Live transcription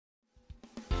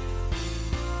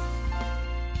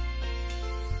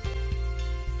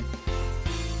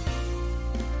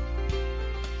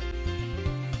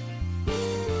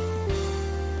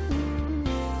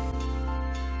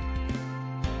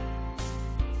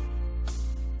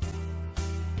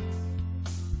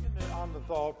the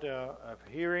thought of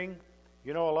hearing.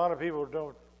 You know, a lot of people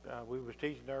don't. We was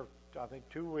teaching there, I think,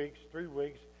 3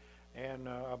 weeks, and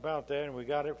about that, and we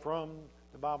got it from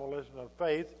the Bible lesson of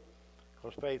faith,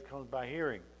 because faith comes by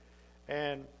hearing.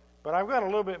 But I've got a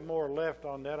little bit more left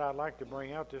on that I'd like to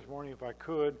bring out this morning if I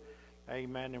could.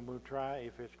 Amen. And we'll try,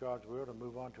 if it's God's will, to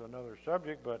move on to another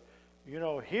subject. But, you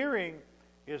know, hearing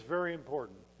is very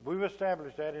important. We've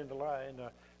established that in the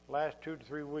last 2 to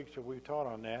 3 weeks that we've taught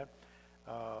on that.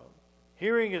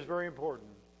 Hearing is very important.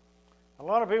 A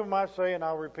lot of people might say, and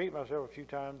I'll repeat myself a few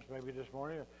times maybe this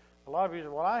morning, a lot of people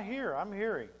say, well, I'm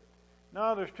hearing.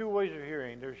 No, there's 2 ways of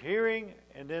hearing. There's hearing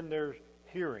and then there's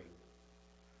hearing.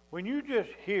 When you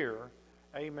just hear,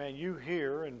 amen, you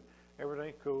hear and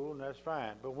everything's cool and that's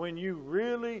fine. But when you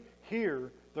really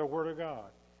hear the Word of God,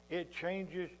 it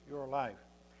changes your life.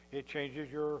 It changes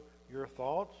your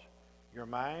thoughts, your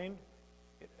mind.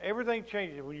 Everything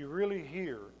changes when you really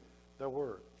hear the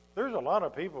Word. There's a lot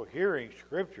of people hearing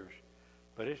Scriptures,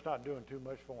 but it's not doing too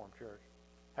much for them, church.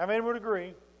 How many would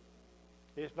agree?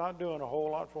 It's not doing a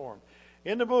whole lot for them.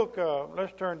 In the book,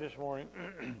 let's turn this morning.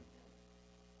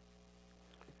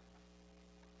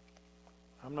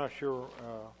 I'm not sure.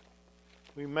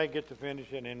 We may get to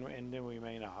finish it, and then we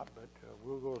may not, but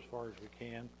we'll go as far as we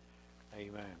can.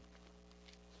 Amen.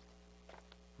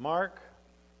 Mark,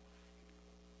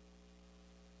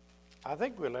 I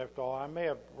think we left off. I may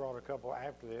have brought a couple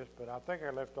after this, but I think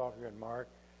I left off here in Mark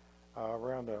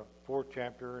around the 4th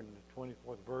chapter and the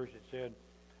 24th verse. It said,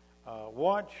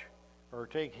 watch or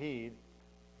take heed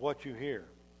what you hear.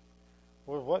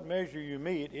 Well, what measure you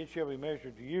meet, it shall be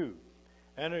measured to you.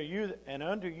 And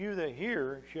unto you that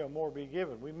hear shall more be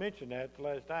given. We mentioned that the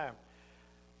last time.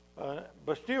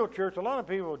 But still, church, a lot of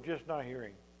people are just not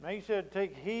hearing. Now, he said,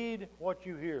 take heed what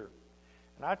you hear.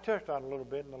 And I touched on it a little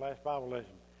bit in the last Bible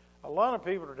lesson. A lot of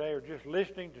people today are just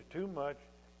listening to too much,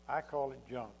 I call it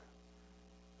junk.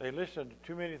 They listen to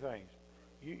too many things.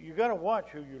 You got to watch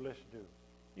who you listen to.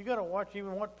 You got to watch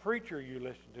even what preacher you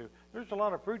listen to. There's a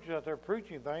lot of preachers out there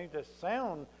preaching things that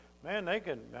sound, man, they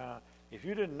can... if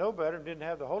you didn't know better and didn't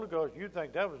have the Holy Ghost, you'd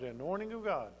think that was the anointing of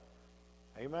God.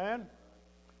 Amen?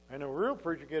 And a real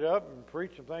preacher get up and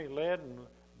preach some things led and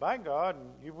by God, and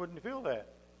you wouldn't feel that.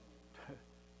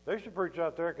 There's some preachers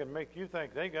out there that can make you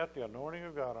think they got the anointing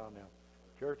of God on them.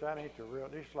 Church, that ain't the real.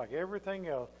 Just like everything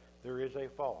else, there is a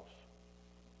false.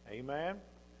 Amen?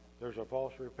 There's a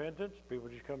false repentance. People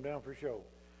just come down for show.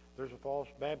 There's a false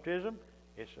baptism.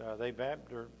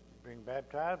 They're being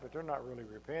baptized, but they're not really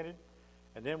repented.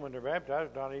 And then when they're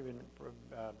baptized, not even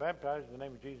baptized in the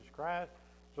name of Jesus Christ.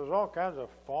 So there's all kinds of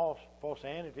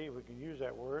falseanity, if we can use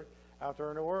that word, out there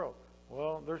in the world.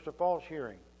 Well, there's the false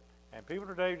hearing. And people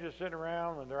today are just sitting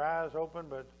around with their eyes open,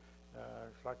 but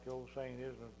it's like the old saying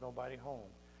is, there's nobody home.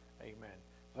 Amen.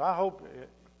 So I hope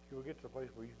you will get to the place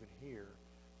where you can hear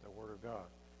the Word of God.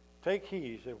 Take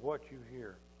heed of what you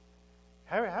hear.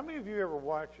 How many of you ever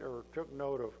watched or took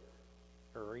note of,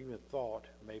 or even thought,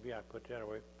 maybe I put that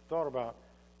away, thought about,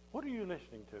 what are you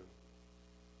listening to?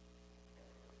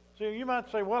 So you might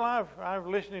say, well, I've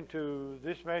listened to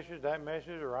this message, that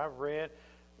message, or I've read.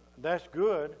 That's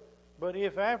good. But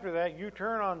if after that you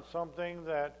turn on something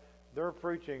that they're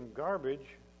preaching garbage,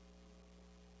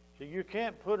 so you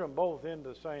can't put them both in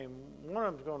the same. One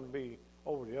of them's going to be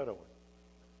over the other one.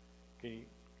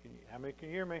 How many can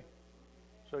hear me?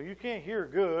 So you can't hear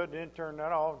good and then turn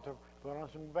that off and put on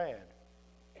some bad.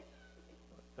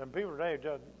 And people today,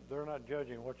 they're not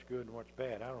judging what's good and what's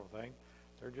bad, I don't think.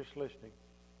 They're just listening.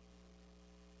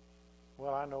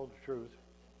 Well, I know the truth.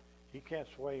 He can't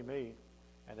sway me.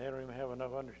 And they don't even have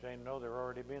enough understanding to know they're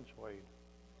already been swayed.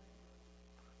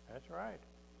 That's right.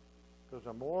 Because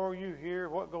the more you hear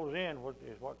what goes in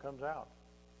is what comes out.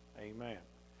 Amen.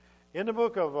 In the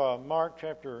book of Mark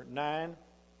chapter 9,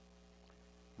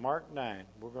 Mark 9,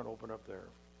 we're going to open up there.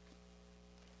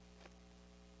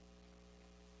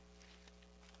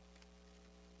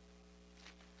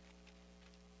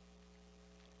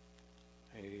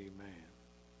 Amen.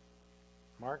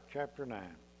 Mark chapter 9.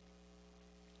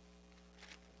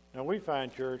 Now we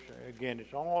find, church, again,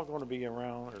 it's all going to be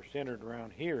around or centered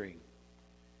around hearing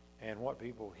and what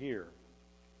people hear.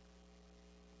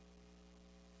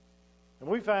 And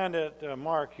we find that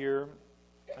Mark here,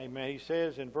 amen, he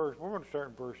says in we're going to start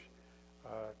in verse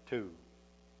 2.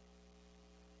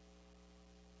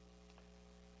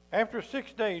 After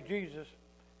 6 days, Jesus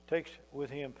takes with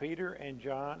him Peter and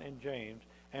John and James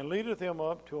and leadeth them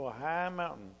up to a high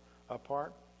mountain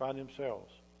apart by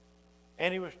themselves.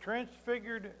 And he was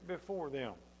transfigured before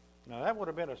them. Now that would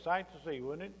have been a sight to see,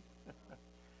 wouldn't it?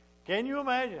 Can you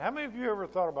imagine? How many of you ever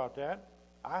thought about that?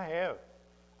 I have.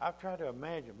 I've tried to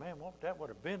imagine, man, what that would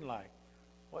have been like.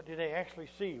 what did they actually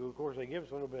see? Of course, they give us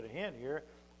a little bit of hint here.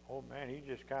 Oh man, he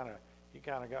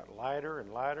kind of got lighter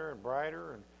and lighter and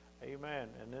brighter, and amen.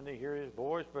 And then they hear his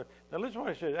voice. But now listen to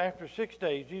what it says. After 6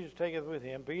 days, Jesus taketh with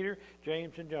him Peter,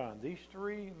 James, and John. These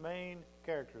three main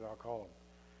characters, I'll call them.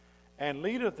 And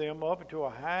leadeth them up into a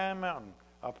high mountain,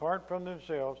 apart from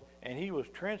themselves, and he was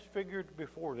transfigured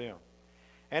before them.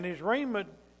 And his raiment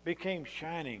became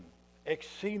shining,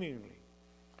 exceedingly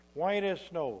white as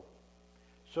snow,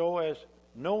 so as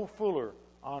no fuller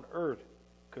on earth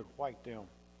could white them.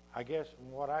 I guess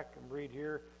from what I can read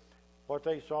here, what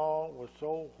they saw was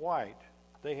so white,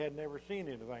 they had never seen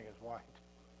anything as white.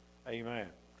 Amen.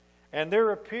 And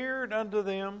there appeared unto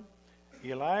them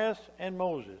Elias and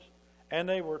Moses, and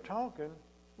they were talking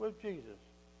with Jesus.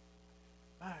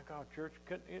 My God, church,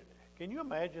 can you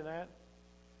imagine that?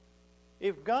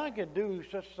 If God could do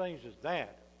such things as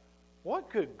that, what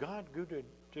could God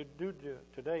do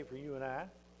today for you and I?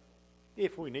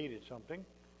 If we needed something,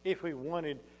 if we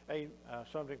wanted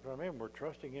something from Him, we're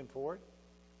trusting Him for it.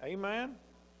 Amen.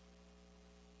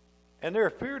 And there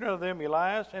appeared unto them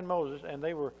Elias and Moses, and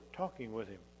they were talking with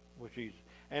Jesus.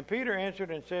 And Peter answered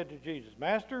and said to Jesus,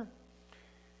 Master,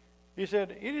 he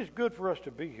said, it is good for us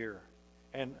to be here,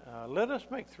 and let us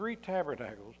make 3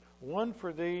 tabernacles, one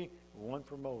for thee, one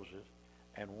for Moses,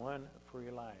 and one for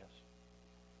Elias.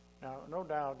 Now, no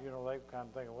doubt, they kind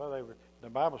of think, well, the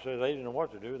Bible says they didn't know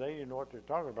what to do. They didn't know what they're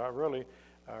talking about, really,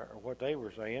 or what they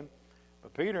were saying.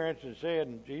 But Peter answered and said,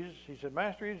 and Jesus, he said,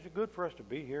 Master, it is good for us to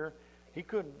be here. He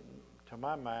couldn't, to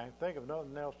my mind, think of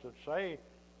nothing else to say.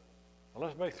 Well,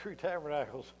 let's make 3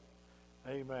 tabernacles.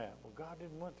 Amen. Well, God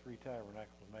didn't want 3 tabernacles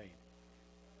made.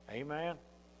 Amen.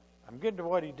 I'm getting to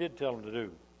what He did tell them to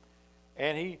do.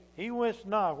 And he wist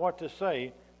not what to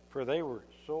say, for they were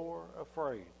sore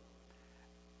afraid.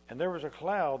 And there was a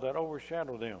cloud that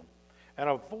overshadowed them. And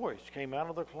a voice came out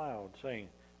of the cloud, saying,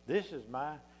 This is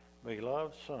my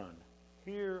beloved Son.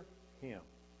 Hear Him.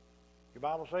 Your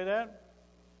Bible say that?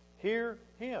 Hear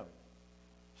Him.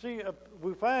 See,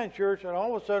 we find, church, that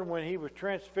all of a sudden when He was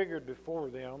transfigured before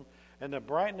them, and the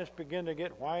brightness began to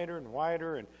get whiter and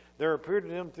whiter, and there appeared to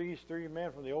them these 3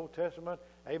 men from the Old Testament,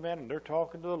 amen, and they're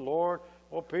talking to the Lord.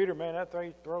 Well, Peter, man, that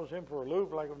thing throws him for a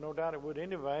loop, like no doubt it would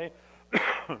anyway.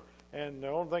 And the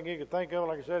only thing he could think of,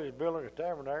 like I said, is building a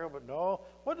tabernacle. But no,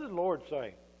 what did the Lord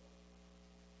say?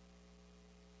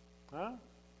 Huh?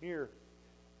 Hear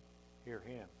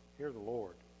Him. Hear the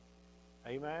Lord.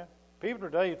 Amen. People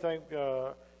today think,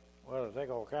 they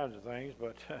think all kinds of things,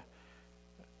 but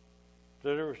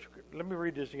so let me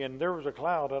read this again. There was a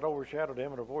cloud that overshadowed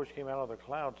him, and a voice came out of the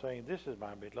cloud saying, This is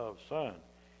my beloved Son.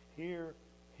 Hear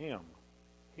Him.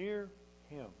 Hear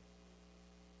Him.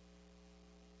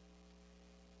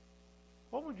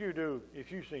 What would you do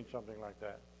if you seen something like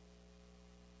that?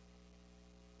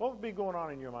 What would be going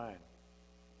on in your mind?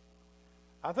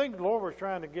 I think the Lord was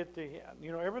trying to get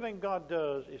everything God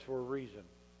does is for a reason,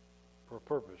 for a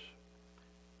purpose.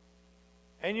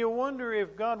 And you wonder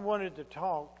if God wanted to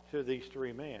talk to these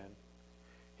 3 men.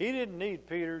 He didn't need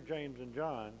Peter, James, and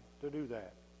John to do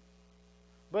that.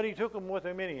 But He took them with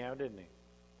Him anyhow, didn't He?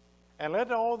 And let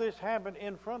all this happen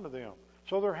in front of them.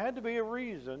 So there had to be a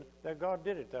reason that God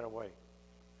did it that way.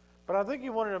 But I think He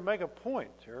wanted to make a point,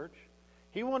 church.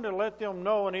 He wanted to let them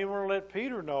know, and He wanted to let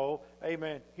Peter know,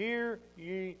 amen, hear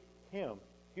ye Him.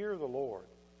 Hear the Lord.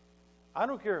 I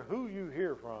don't care who you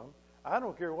hear from. I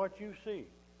don't care what you see.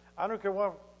 I don't care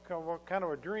what kind of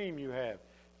a dream you have.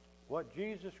 What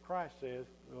Jesus Christ says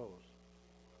goes.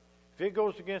 If it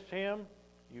goes against Him,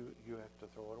 you have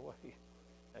to throw it away.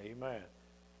 Amen.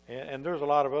 And there's a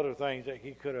lot of other things that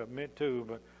He could have meant too,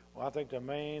 but I think the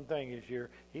main thing is here,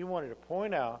 He wanted to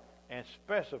point out and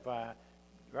specify,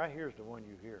 right here's the one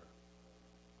you hear.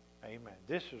 Amen.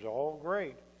 This is all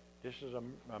great. This is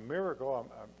a miracle.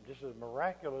 This is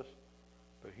miraculous,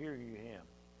 but hear you Him.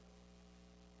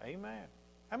 Amen.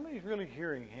 How many is really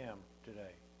hearing Him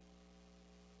today?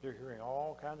 They're hearing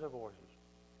all kinds of voices.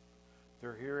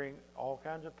 They're hearing all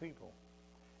kinds of people.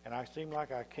 And I seem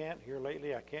like I can't here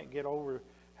lately. I can't get over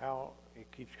how it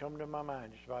keeps coming to my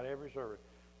mind just about every service.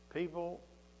 People,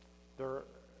 they're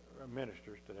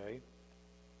ministers today.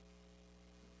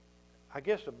 I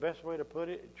guess the best way to put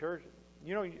it, church,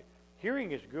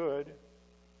 hearing is good,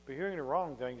 but hearing the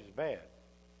wrong things is bad.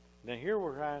 Then here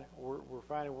we're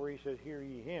finding where He says, hear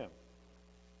ye Him.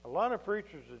 A lot of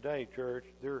preachers today, church,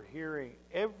 they're hearing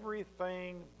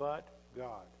everything but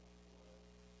God.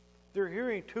 They're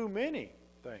hearing too many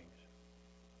things.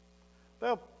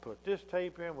 They'll put this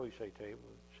tape in, we say tape,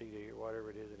 CD or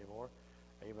whatever it is anymore.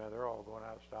 Amen. They're all going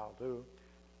out of style too.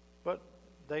 But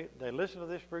they listen to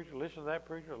this preacher, listen to that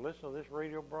preacher, listen to this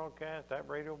radio broadcast, that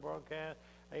radio broadcast.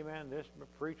 amen, this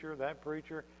preacher, that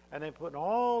preacher, and they putting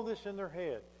all this in their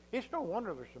head. It's no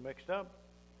wonder they're so mixed up.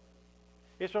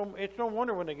 It's no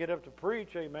wonder when they get up to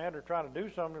preach, amen, or try to do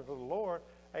something for the Lord,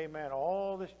 amen,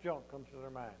 all this junk comes to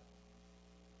their mind.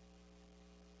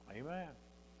 Amen.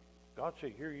 God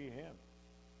said, hear ye him.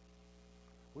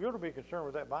 We ought to be concerned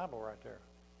with that Bible right there.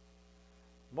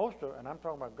 And I'm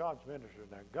talking about God's ministers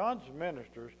now. God's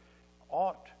ministers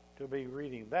ought to be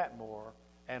reading that more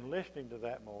and listening to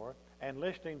that more and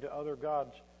listening to other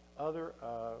God's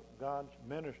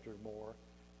ministers more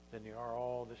than they are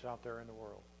all this out there in the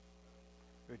world.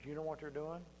 But you know what they're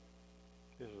doing?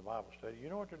 This is a Bible study. You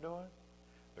know what they're doing?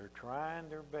 They're trying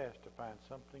their best to find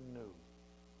something new.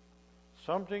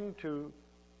 Something to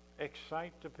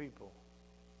excite the people.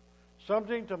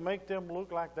 Something to make them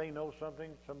look like they know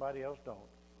something somebody else don't.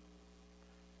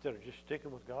 Instead of just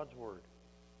sticking with God's Word.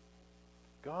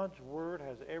 God's Word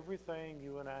has everything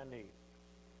you and I need.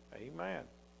 Amen.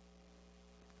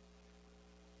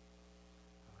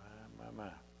 My.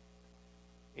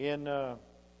 In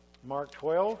Mark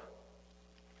 12,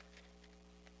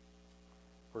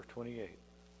 verse 28.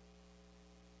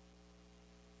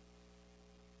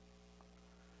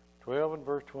 12 and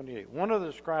verse 28. One of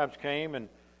the scribes came, and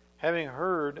having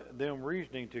heard them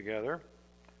reasoning together,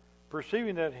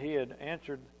 perceiving that he had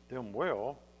answered them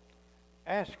well,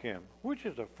 asked him, which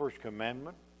is the first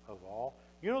commandment of all?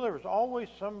 You know, there was always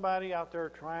somebody out there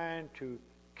trying to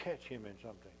catch him in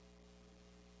something.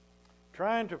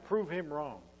 Trying to prove him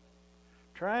wrong.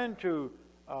 Trying to,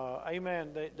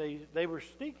 amen, they were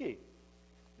sneaky.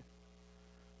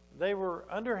 They were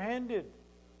underhanded.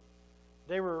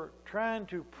 They were trying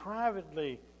to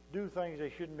privately do things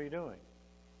they shouldn't be doing.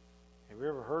 Have you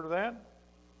ever heard of that?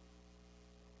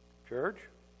 Church?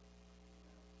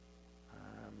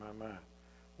 My.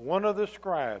 One of the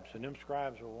scribes, and them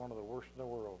scribes were one of the worst in the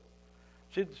world.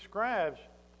 See, the scribes,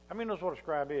 I mean, knows what a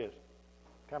scribe is.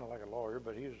 Kind of like a lawyer,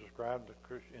 but he was a scribe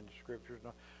in the scriptures.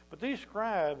 But these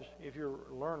scribes, if you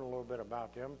learn a little bit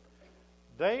about them,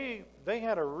 they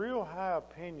had a real high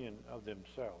opinion of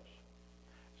themselves.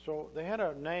 So they had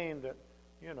a name that,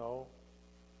 you know,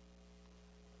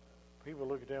 people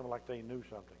look at them like they knew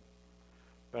something.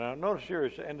 But I notice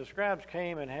here, and the scribes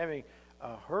came, and having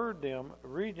heard them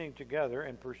reasoning together,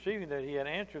 and perceiving that he had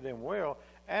answered them well,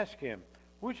 asked him,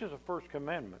 which is the first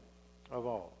commandment of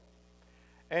all?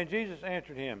 And Jesus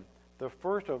answered him, the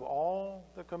first of all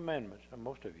the commandments, and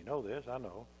most of you know this, I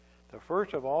know, the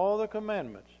first of all the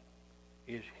commandments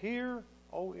is, hear,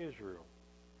 O Israel,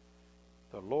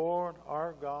 the Lord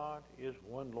our God is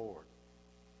one Lord.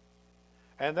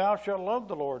 And thou shalt love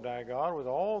the Lord thy God with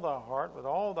all thy heart, with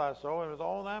all thy soul, and with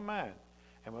all thy mind,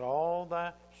 and with all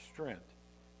thy strength.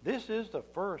 This is the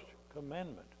first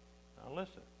commandment. Now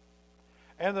listen.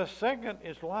 And the second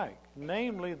is like,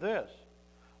 namely this,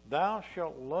 thou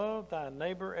shalt love thy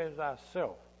neighbor as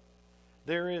thyself.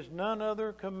 There is none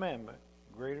other commandment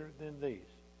greater than these.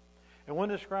 And when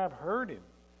the scribe heard him,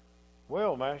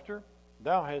 well, master,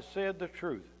 thou hast said the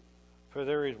truth, for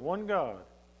there is one God,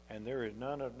 and there is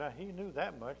none of... Now, he knew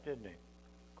that much, didn't he?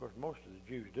 Of course, most of the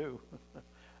Jews do.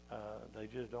 They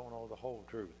just don't know the whole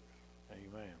truth.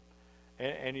 Amen.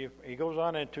 And he goes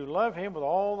on, and to love him with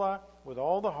all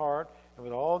the heart, and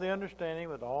with all the understanding,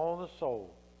 with all the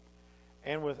soul,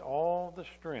 and with all the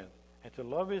strength, and to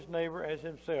love his neighbor as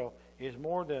himself is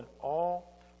more than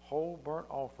all whole burnt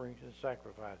offerings and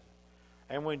sacrifices.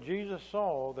 And when Jesus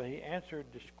saw that he answered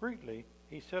discreetly,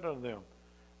 he said unto them,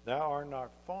 thou art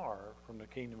not far from the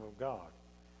kingdom of God.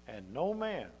 And no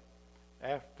man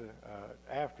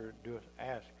after doeth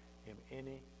ask him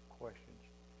any questions.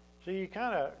 See, you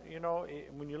kind of, you know,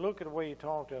 when you look at the way he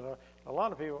talked, a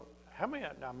lot of people,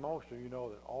 now most of you know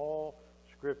that all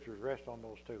scriptures rest on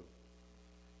those two.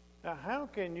 Now, how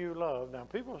can you love? Now,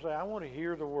 people say, I want to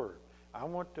hear the word. I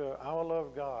want to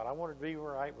love God. I want to be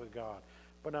right with God.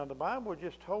 But now the Bible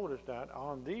just told us that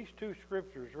on these two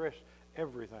scriptures rests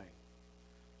everything.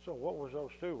 So what was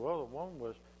those two? Well, the one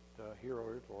was the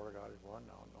hero is the Lord God is one,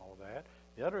 and all that.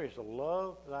 The other is to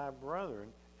love thy brethren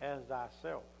as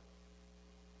thyself.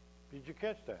 Did you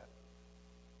catch that?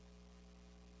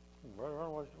 Brother,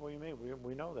 what do you mean?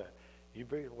 We know that.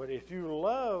 If you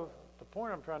love, the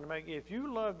point I'm trying to make, if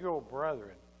you love your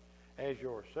brethren as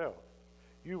yourself,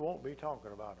 you won't be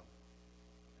talking about them.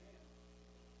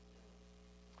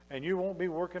 And you won't be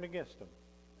working against them.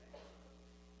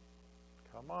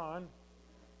 Come on.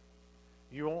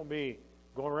 You won't be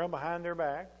going around behind their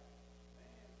back.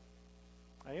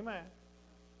 Amen.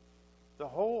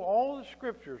 All the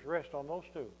scriptures rest on those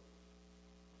two.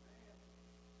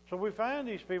 So we find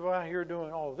these people out here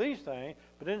doing all these things,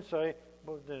 but then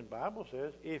the Bible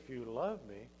says, if you love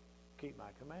me, keep my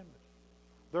commandments.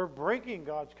 They're breaking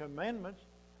God's commandments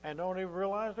and don't even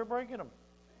realize they're breaking them.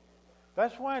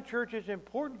 That's why, church, it's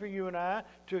important for you and I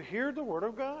to hear the Word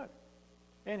of God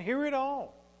and hear it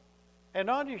all. And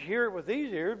not just hear it with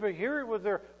these ears, but hear it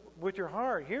with your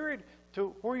heart. Hear it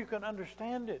to where you can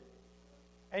understand it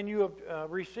and you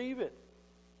receive it.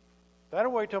 That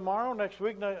way tomorrow, next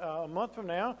week, a month from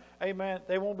now, amen,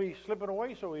 they won't be slipping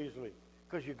away so easily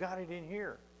because you got it in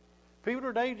here. People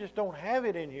today just don't have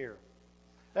it in here.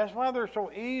 That's why they're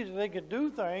so easy. They can do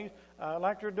things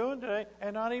like they're doing today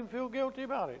and not even feel guilty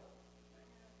about it.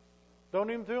 Don't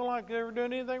even feel like they were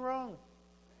doing anything wrong.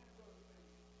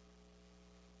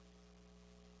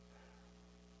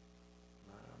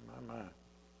 My.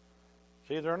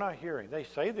 See, they're not hearing. They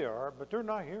say they are, but they're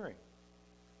not hearing.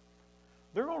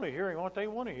 They're only hearing what they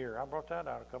want to hear. I brought that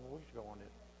out a couple of weeks ago on this.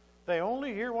 They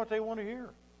only hear what they want to hear.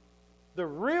 The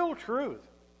real truth,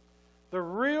 the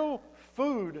real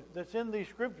food that's in these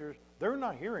scriptures, they're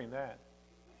not hearing that.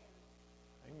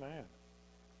 Amen.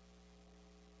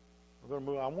 We're going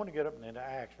to move. I want to get up into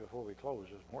Acts before we close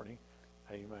this morning.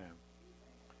 Amen.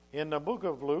 In the book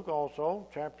of Luke also,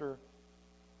 chapter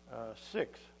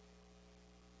 6.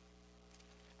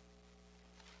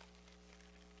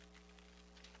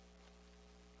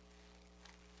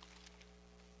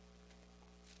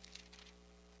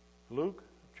 Luke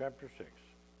chapter 6.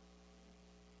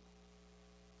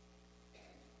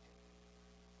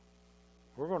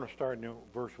 We're going to start in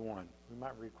verse 1. We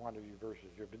might read quite a few verses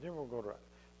here, but then we'll go to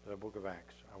the book of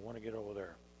Acts. I want to get over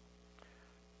there.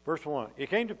 Verse 1. It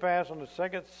came to pass on the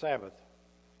second Sabbath.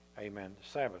 Amen. The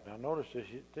Sabbath. Now notice this.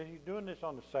 He's doing this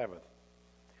on the Sabbath.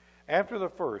 After the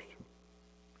first,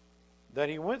 that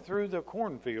he went through the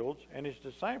cornfields, and his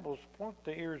disciples plucked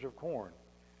the ears of corn,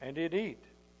 and did eat,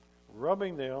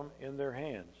 rubbing them in their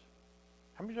hands.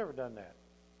 How many's ever done that?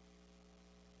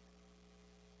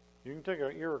 You can take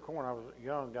an ear of corn. I was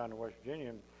young down in West Virginia,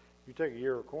 and you take a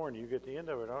ear of corn, you get the end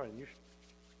of it on, and you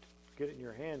get it in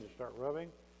your hands and start rubbing.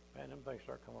 Man, them things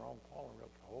start coming on, falling up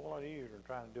a whole lot easier than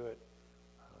trying to do it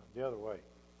the other way.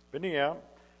 But anyhow,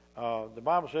 the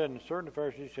Bible said, and certain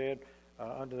Pharisees said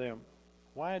unto them,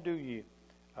 why do ye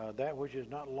that which is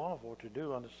not lawful to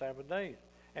do on the Sabbath days?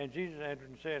 And Jesus answered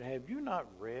and said, have you not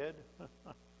read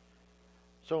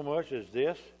so much as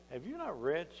this? Have you not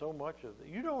read so much of this?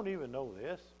 You don't even know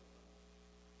this.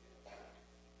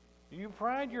 You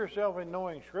pride yourself in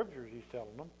knowing scriptures, he's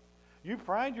telling them. You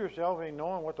pride yourself in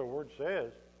knowing what the Word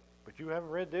says, but you haven't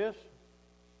read this?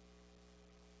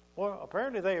 Well,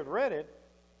 apparently they had read it,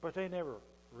 but they never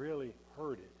really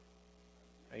heard it.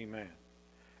 Amen.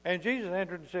 And Jesus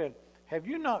answered and said, have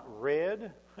you not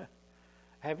read?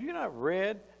 Have you not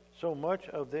read so much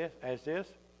of this as this?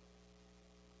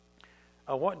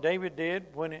 What David did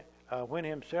when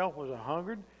himself was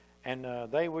a-hungered, and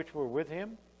they which were with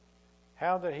him,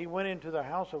 how that he went into the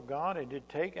house of God and did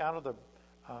take out of the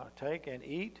take and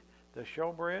eat the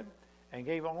showbread, and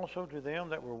gave also to them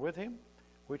that were with him,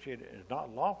 which it is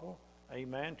not lawful,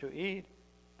 amen, to eat,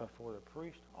 but for the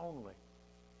priest only.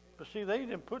 But see, they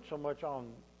didn't put so much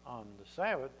on the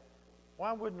Sabbath.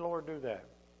 Why wouldn't the Lord do that?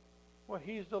 Well,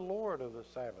 he's the Lord of the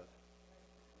Sabbath.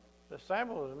 The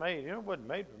Sabbath was made, it wasn't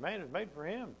made for man, it was made for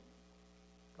him.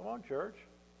 Come on, church.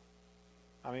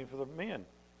 I mean, for the men.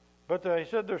 But he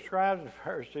said their scribes and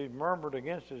Pharisees murmured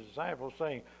against his disciples,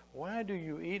 saying, why do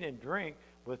you eat and drink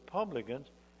with publicans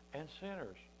and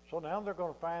sinners? So now they're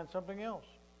going to find something else.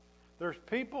 There's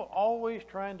people always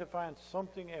trying to find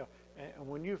something else. And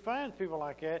when you find people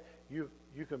like that, you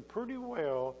can pretty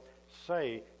well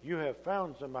say you have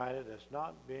found somebody that's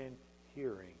not been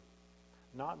hearing,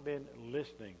 not been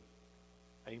listening.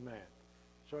 Amen.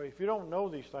 So if you don't know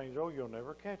these things, you'll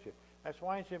never catch it. That's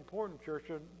why it's important, church.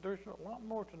 There's a lot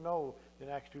more to know than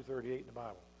Acts 2:38 in the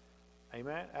Bible.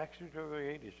 Amen. Acts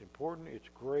 2:38 is important. It's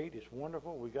great. It's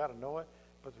wonderful. We got to know it.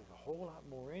 But there's a whole lot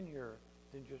more in here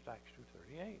than just Acts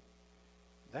 2:38.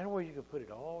 That way you can put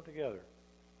it all together.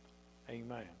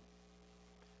 Amen.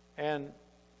 And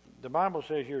the Bible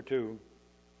says here too.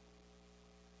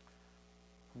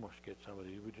 I must get some of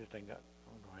these. We just ain't got.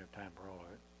 We don't have time for all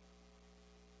of it.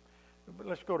 But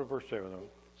let's go to verse 7 though.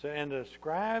 So, and the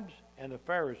scribes and the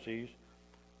Pharisees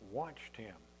watched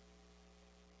him.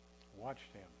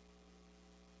 Watched him.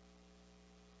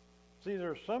 See,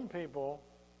 there's some people,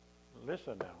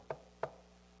 listen now,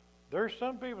 there's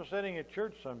some people sitting at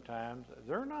church sometimes,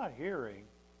 they're not hearing,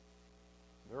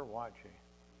 they're watching.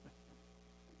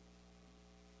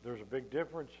 There's a big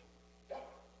difference.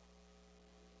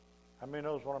 How many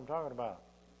knows what I'm talking about?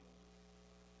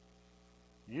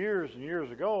 Years and years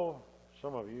ago,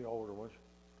 some of you older ones,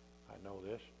 I know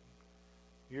this.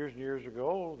 Years and years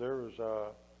ago, there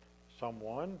was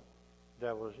someone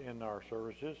that was in our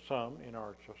services, some in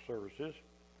our services.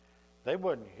 They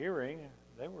wasn't hearing,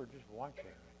 they were just watching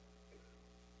me.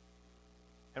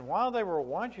 And while they were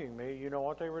watching me, you know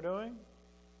what they were doing?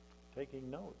 Taking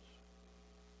notes.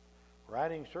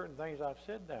 Writing certain things I've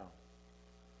said down.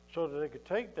 So that they could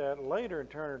take that later and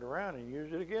turn it around and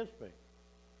use it against me.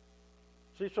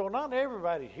 See, so not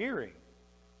everybody's hearing.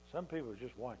 Some people are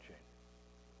just watching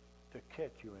to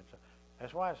catch you in some.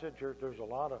 That's why I said, church, there's a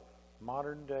lot of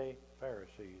modern day Pharisees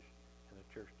in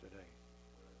the church today.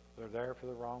 They're there for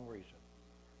the wrong reason.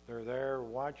 They're there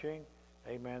watching.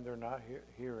 Amen. They're not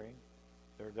hearing.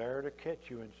 They're there to catch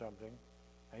you in something.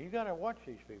 And you got to watch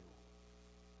these people.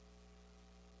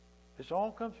 This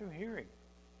all comes through hearing.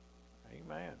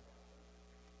 Amen.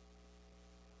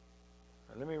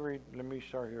 Let me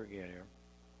start here again here.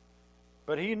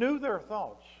 But he knew their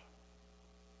thoughts.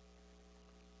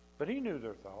 But he knew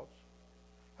their thoughts.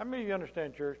 How many of you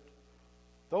understand, church?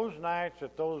 Those nights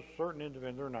that those certain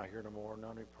individuals, they're not here no more.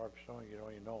 None of you probably you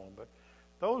don't even know them. But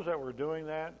those that were doing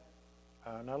that,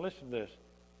 now listen to this.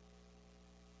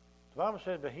 The Bible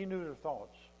said that he knew their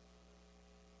thoughts.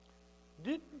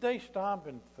 Didn't they stop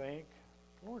and think,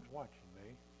 the Lord's watching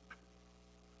me?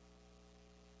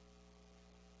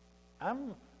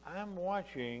 I'm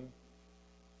watching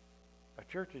a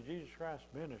Church of Jesus Christ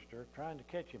minister trying to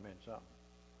catch him in something.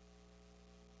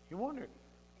 You wonder,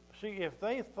 see, if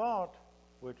they thought,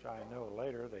 which I know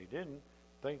later they didn't,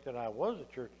 think that I was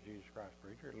a Church of Jesus Christ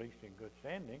preacher, at least in good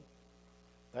standing,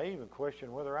 they even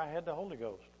questioned whether I had the Holy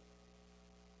Ghost.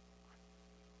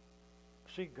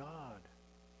 See, God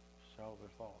saw their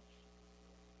thoughts.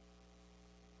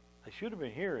 They should have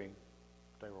been hearing,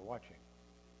 but they were watching.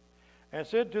 And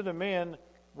said to the men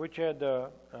which had the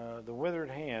withered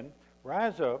hand,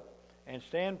 Rise up and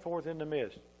stand forth in the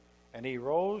midst. And he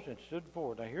rose and stood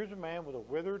forth. Now here's a man with a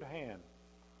withered hand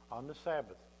on the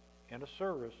Sabbath in a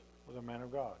service with a man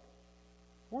of God.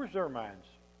 Where's their minds?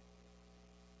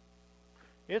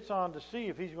 It's on to see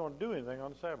if he's going to do anything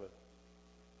on the Sabbath.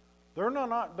 They're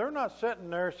not sitting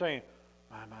there saying,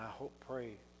 I hope,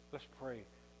 pray. Let's pray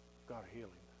God heal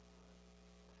him.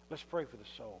 Let's pray for the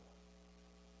soul.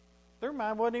 Their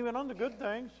mind wasn't even on the good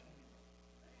things.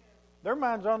 Their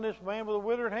mind's on this man with a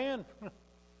withered hand.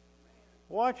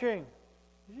 Watching.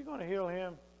 Is he going to heal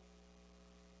him?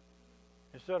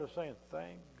 Instead of saying,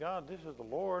 thank God, this is the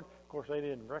Lord. Of course, they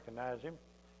didn't recognize him.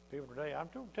 People today, I'm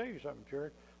going to tell you something,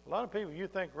 church. A lot of people you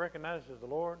think recognize the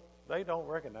Lord, they don't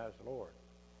recognize the Lord.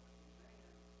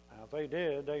 Now, if they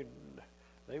did,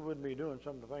 they wouldn't be doing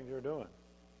some of the things they're doing.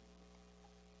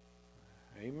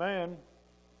 Amen.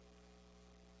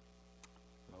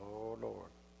 Oh, Lord.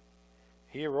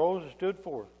 He arose and stood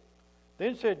forth.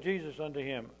 Then said Jesus unto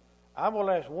him, I will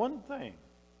ask one thing.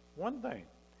 One thing.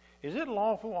 Is it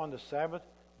lawful on the Sabbath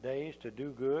days to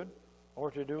do good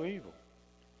or to do evil?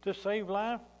 To save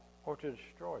life or to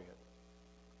destroy it?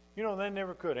 You know, they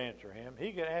never could answer him.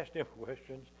 He could ask them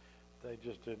questions. They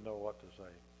just didn't know what to say.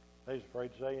 They was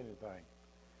afraid to say anything.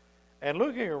 And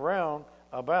looking around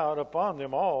about upon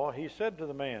them all, he said to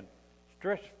the man,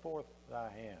 Stretch forth thy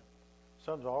hand.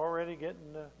 Sun's already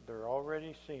getting they're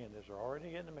already seeing this. They're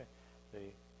already getting the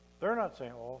see. They're not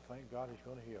saying, oh, thank God he's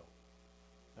going to heal.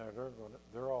 No,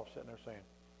 they're all sitting there saying,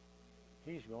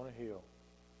 he's going to heal.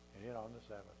 And hit on the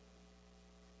Sabbath.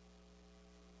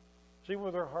 See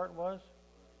where their heart was?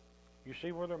 You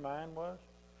see where their mind was?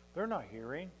 They're not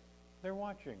hearing. They're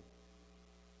watching.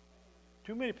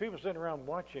 Too many people sitting around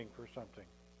watching for something.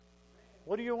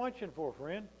 What are you watching for,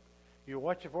 friend? You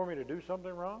watching for me to do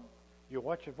something wrong? You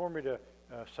watching for me to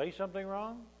say something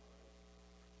wrong?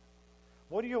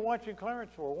 What are you watching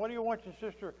Clarence for? What are you watching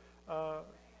Sister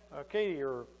Katie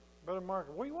or Brother Mark?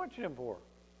 What are you watching him for?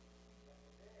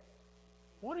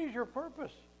 What is your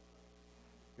purpose?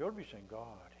 You ought to be saying, God,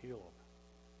 heal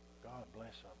them. God,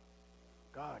 bless them.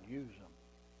 God, use them.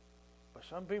 But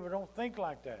some people don't think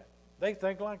like that. They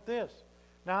think like this.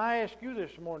 Now, I ask you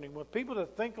this morning, with people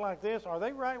that think like this, are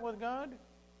they right with God?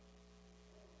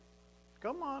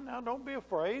 Come on now, don't be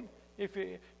afraid. If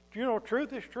you know,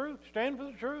 truth is truth. Stand for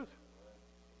the truth.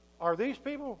 Are these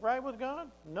people right with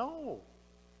God? No.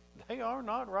 They are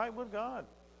not right with God.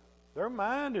 Their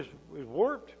mind is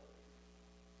warped.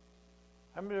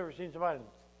 How many of you ever seen somebody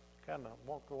kind of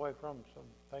walk away from some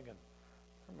thinking,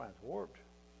 their mind's warped?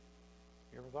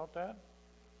 You ever thought that?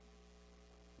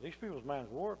 These people's minds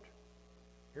warped.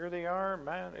 Here they are,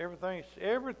 man,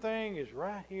 everything is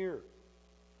right here.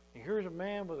 And here's a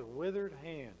man with a withered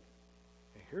hand.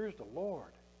 And here's the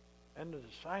Lord and the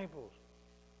disciples.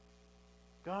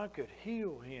 God could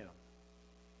heal him.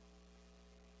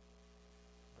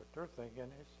 But they're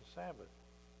thinking it's the Sabbath.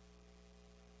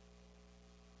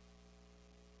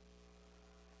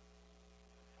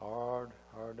 Hard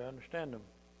to understand them.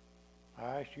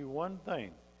 I ask you one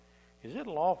thing. Is it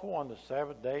lawful on the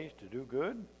Sabbath days to do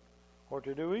good or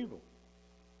to do evil?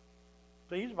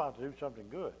 See, he's about to do something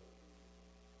good.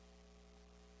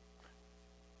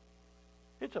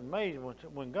 It's amazing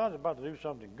when God's about to do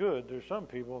something good, there's some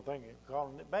people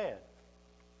calling it bad.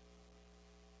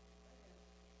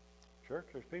 Church,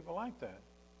 there's people like that.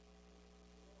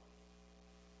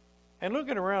 And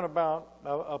looking around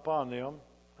upon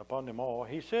them all,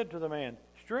 he said to the man,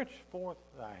 "Stretch forth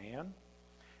thy hand."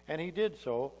 And he did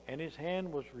so, and his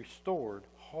hand was restored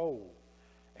whole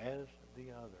as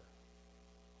the other.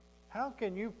 How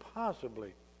can you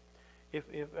possibly, if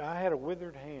I had a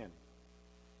withered hand,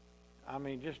 I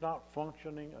mean, just not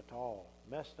functioning at all,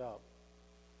 messed up,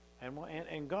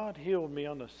 and God healed me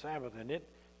on the Sabbath, and it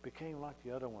became like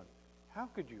the other one. How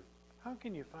can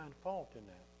you find fault in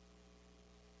that?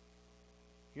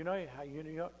 Do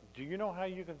you know how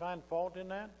you can find fault in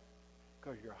that?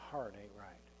 Because your heart ain't right.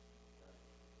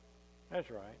 That's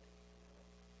right.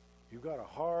 You've got a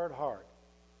hard heart.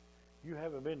 You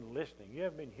haven't been listening. You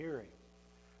haven't been hearing.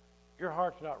 Your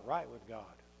heart's not right with God.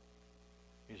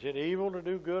 Is it evil to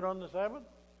do good on the Sabbath?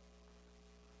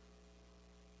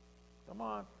 Come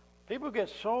on. People get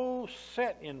so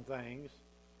set in things,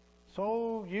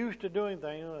 so used to doing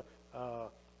things,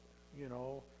 for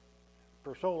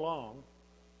so long,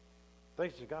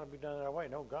 things has got to be done that way.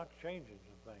 No, God's changing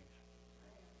some things.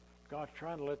 God's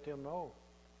trying to let them know.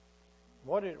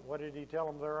 What did he tell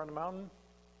them there on the mountain?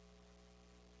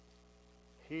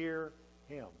 Hear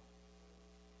him.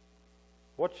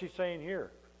 What's he saying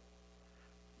here?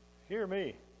 Hear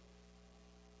me.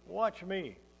 Watch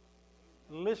me.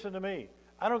 Listen to me.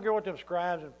 I don't care what them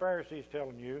scribes and Pharisees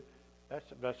telling you.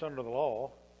 That's under the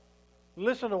law.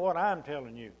 Listen to what I'm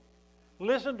telling you.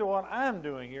 Listen to what I'm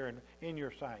doing here in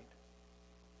your sight.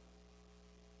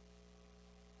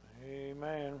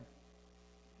 Amen.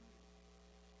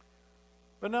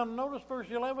 But now notice verse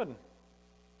 11.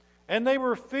 And they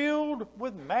were filled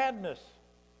with madness.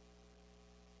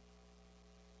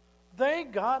 They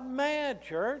got mad,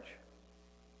 church.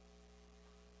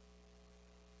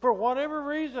 For whatever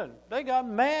reason, they got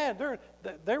mad.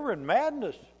 They were in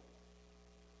madness.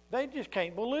 They just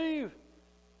can't believe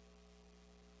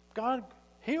God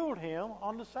healed him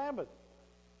on the Sabbath.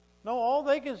 No, all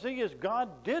they can see is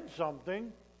God did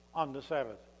something on the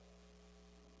Sabbath.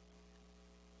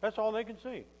 That's all they can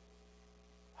see.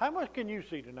 How much can you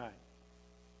see tonight?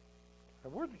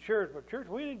 And we're the church, but church,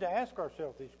 we need to ask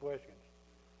ourselves these questions.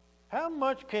 How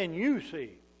much can you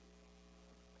see?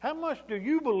 How much do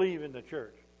you believe in the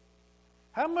church?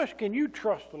 How much can you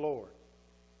trust the Lord?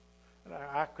 And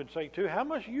I could say too, how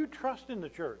much do you trust in the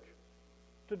church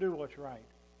to do what's right?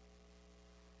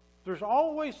 There's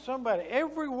always somebody.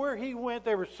 Everywhere he went,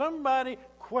 there was somebody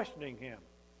questioning him.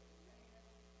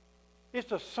 It's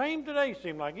the same today, it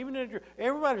seems like. Even in the church,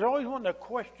 everybody's always wanting to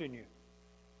question you.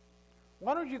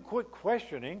 Why don't you quit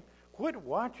questioning, quit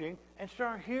watching, and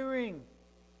start hearing?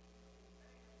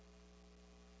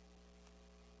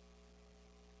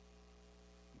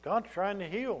 God's trying to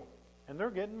heal, and they're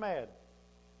getting mad.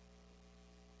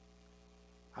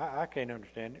 I can't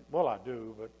understand it. Well, I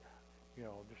do, but,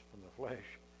 just from the flesh.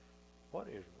 What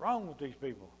is wrong with these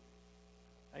people?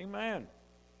 Amen.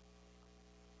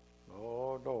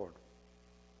 Oh, Lord.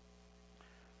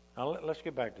 Now, let's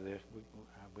get back to this.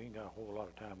 We ain't got a whole lot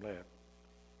of time left.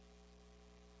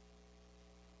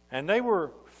 And they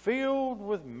were filled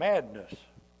with madness.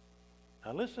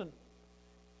 Now, listen.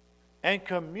 And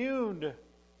communed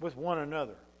with one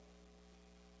another.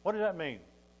 What does that mean?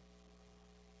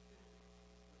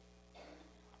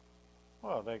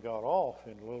 Well, they got off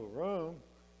in a little room.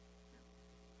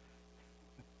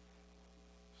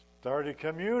 Started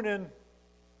communing.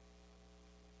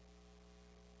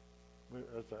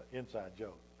 That's an inside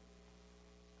joke.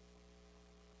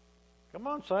 Come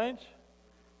on, saints.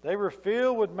 They were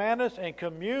filled with madness and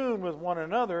communed with one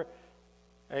another.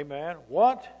 Amen.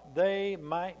 What they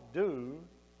might do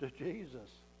to Jesus.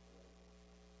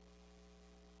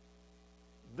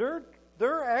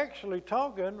 They're actually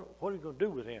talking, what are you going to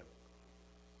do with him?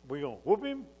 We going to whoop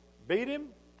him, beat him,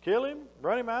 kill him,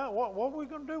 run him out? What are we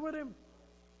going to do with him?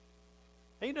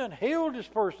 He done healed this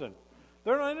person.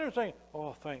 They're not in there saying,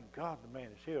 oh, thank God the man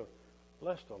is healed.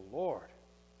 Bless the Lord.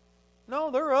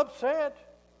 No, they're upset.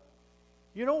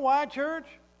 You know why, church?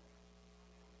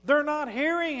 They're not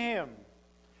hearing him.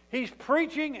 He's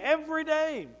preaching every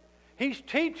day. He's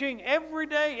teaching every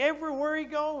day, everywhere he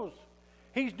goes.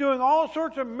 He's doing all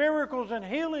sorts of miracles and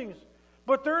healings.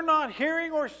 But they're not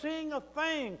hearing or seeing a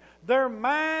thing. Their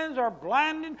minds are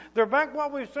blinded. They're back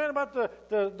what we've said about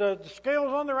the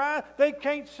scales on their eyes. They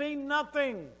can't see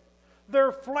nothing.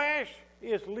 Their flesh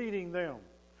is leading them.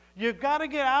 You've got to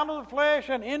get out of the flesh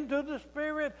and into the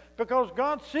Spirit, because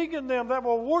God's seeking them that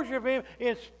will worship Him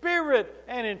in spirit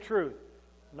and in truth.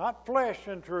 Not flesh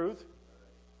and truth.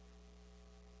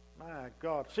 My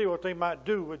God, see what they might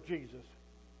do with Jesus.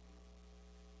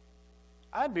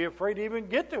 I'd be afraid to even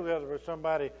get together with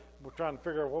somebody we're trying to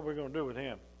figure out what we're going to do with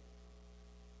him.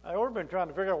 I would have been trying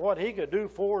to figure out what he could do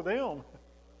for them,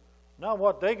 not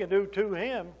what they could do to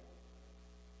him.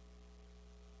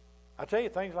 I tell you,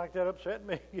 things like that upset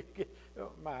me.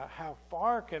 How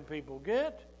far can people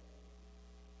get?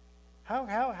 How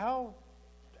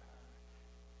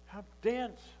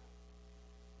dense?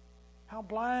 How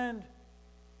blind?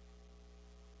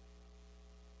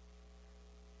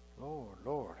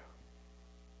 Lord.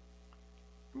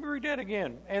 Let me read that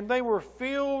again. And they were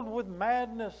filled with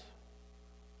madness.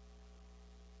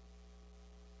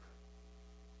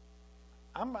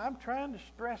 I'm trying to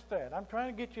stress that. I'm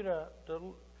trying to get you to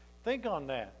think on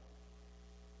that.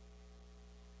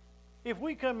 If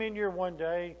we come in here one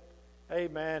day,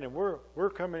 amen, and we're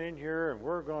coming in here and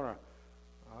we're going to,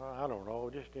 I don't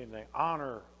know, just anything,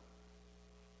 honor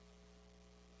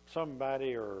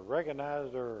somebody or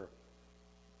recognize their,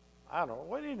 I don't know,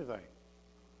 what, anything.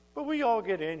 But we all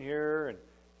get in here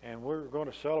and we're going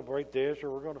to celebrate this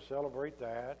or we're going to celebrate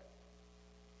that.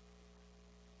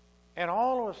 And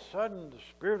all of a sudden, the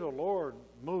Spirit of the Lord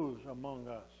moves among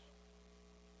us.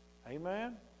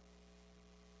 Amen?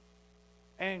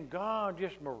 And God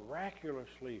just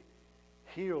miraculously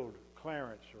healed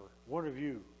Clarence or one of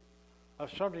you of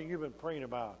something you've been praying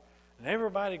about. And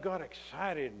everybody got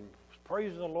excited and was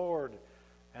praising the Lord.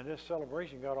 And this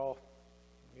celebration got off,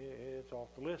 it's off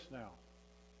the list now.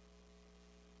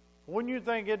 Wouldn't you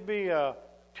think it'd be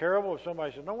terrible if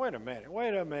somebody said, no, wait a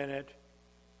minute.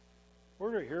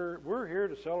 We're here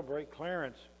to celebrate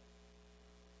Clarence.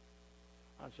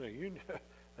 I'd say,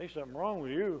 there's something wrong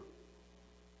with you.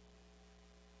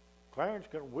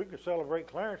 We could celebrate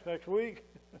Clarence next week.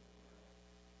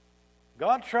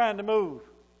 God's trying to move.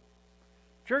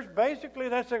 Church, basically,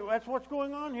 that's what's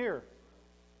going on here.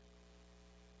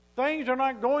 Things are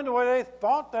not going the way they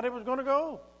thought that it was going to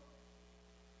go.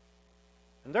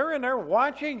 And they're in there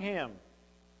watching him.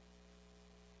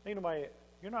 Anybody,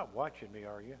 you're not watching me,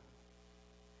 are you?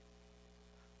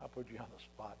 I'll put you on the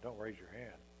spot. Don't raise your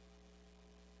hand.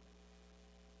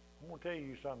 I'm going to tell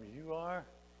you something. You are.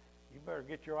 You better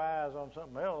get your eyes on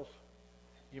something else.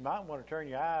 You might want to turn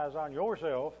your eyes on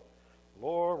yourself.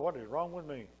 Lord, what is wrong with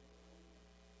me?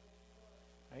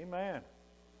 Amen.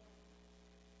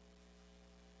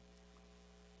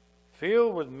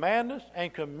 Filled with madness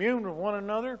and commune with one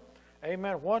another.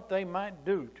 Amen. What they might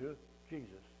do to Jesus.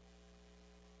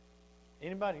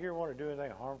 Anybody here want to do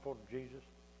anything harmful to Jesus?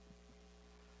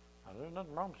 Now, there's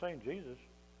nothing wrong with saying Jesus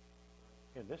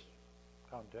in this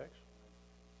context.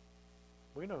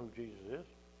 We know who Jesus is.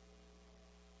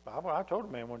 I told a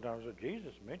man one time, I said,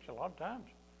 Jesus mentioned a lot of times.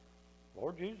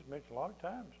 Lord Jesus mentioned a lot of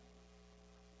times.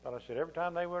 But I said, every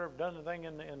time they would have done the thing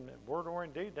in word or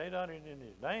in deed, they done it in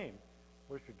his name,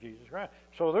 which was Jesus Christ.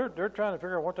 So they're trying to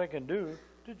figure out what they can do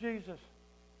to Jesus.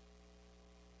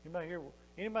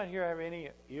 Anybody here have any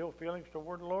ill feelings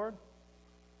toward the Lord?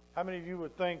 How many of you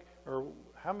would think, or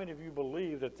how many of you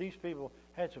believe that these people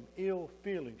had some ill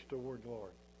feelings toward the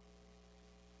Lord?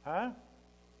 Huh?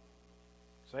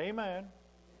 Say amen.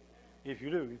 If you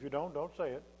do. If you don't say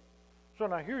it. So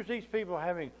now here's these people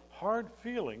having hard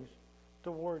feelings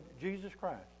toward Jesus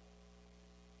Christ.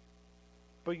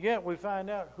 But yet we find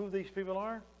out who these people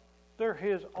are. They're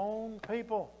his own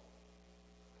people.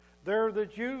 They're the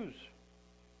Jews.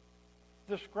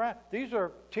 The scribes. These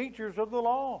are teachers of the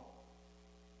law.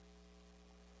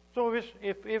 So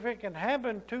if it can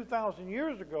happen 2,000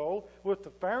 years ago with the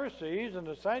Pharisees and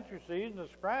the Sadducees and the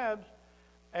scribes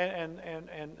and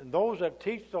those that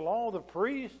teach the law, the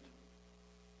priests,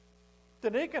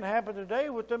 then it can happen today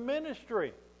with the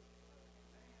ministry.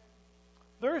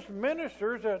 There's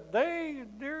ministers that they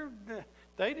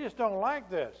just don't like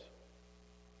this.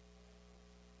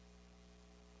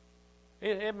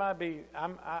 It might be,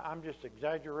 I'm just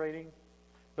exaggerating,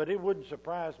 but it wouldn't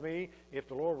surprise me if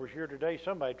the Lord was here today,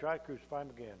 somebody tried to crucify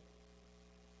him again.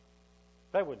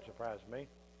 That wouldn't surprise me.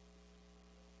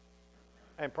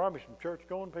 And probably some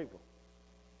church-going people.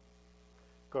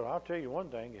 Because I'll tell you one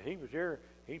thing, if he was here,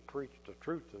 he preached the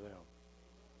truth to them.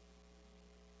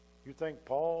 You think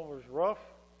Paul was rough?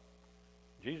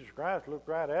 Jesus Christ looked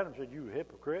right at him and said, you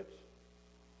hypocrites,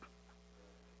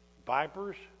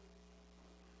 vipers.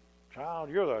 Child,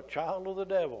 you're the child of the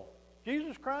devil.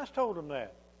 Jesus Christ told them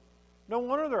that. No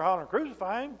wonder they're hollering,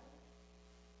 crucify him.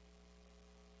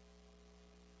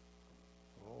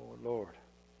 Oh, Lord.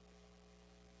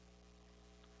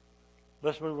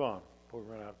 Let's move on before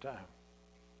we run out of time.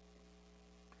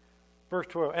 Verse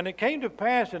 12. And it came to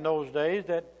pass in those days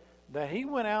that he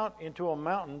went out into a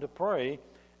mountain to pray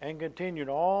and continued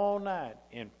all night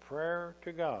in prayer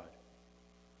to God.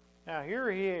 Now here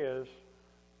he is.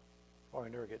 Oh, he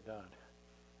never get done.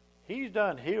 He's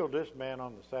done healed this man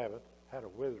on the Sabbath, had a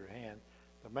withered hand.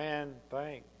 The man,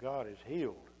 thank God, is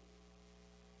healed.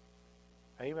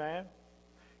 Amen.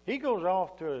 He goes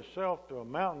off to himself to a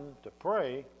mountain to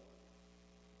pray.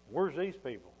 Where's these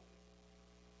people?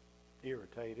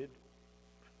 Irritated.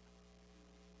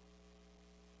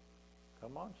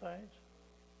 Come on, saints.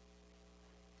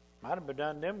 Might have been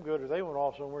done them good if they went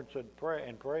off somewhere and said pray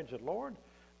and said, Lord,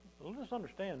 let's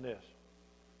understand this.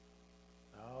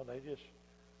 No, they just,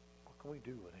 what can we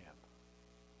do with him?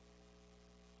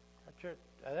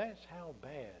 That's how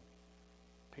bad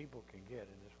people can get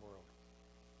in this world.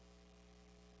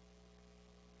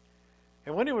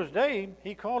 And when it was day,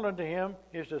 he called unto him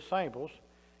his disciples.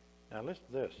 Now listen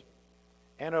to this.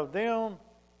 And of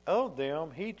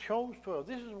them he chose 12.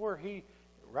 This is where he,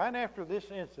 right after this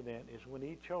incident, is when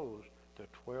he chose the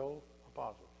 12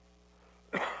 apostles.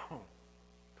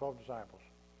 12 disciples.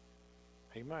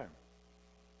 Amen.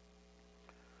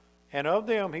 And of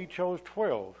them he chose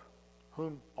 12,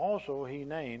 whom also he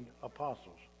named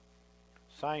apostles.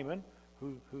 Simon,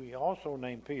 who he also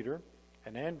named Peter,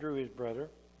 and Andrew his brother,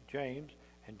 James,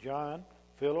 and John,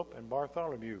 Philip, and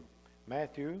Bartholomew,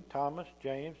 Matthew, Thomas,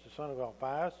 James, the son of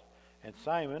Alphaeus, and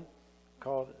Simon,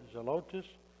 called Zelotes,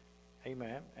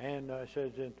 amen, and it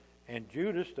says, and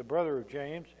Judas, the brother of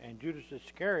James, and Judas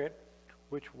Iscariot,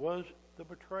 which was the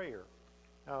betrayer.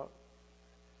 Now,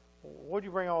 what'd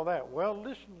you bring all that? Well,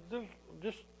 listen,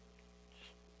 just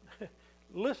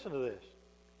listen to this.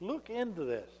 Look into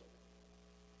this.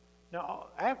 Now,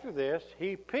 after this,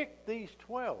 he picked these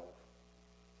 12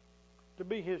 to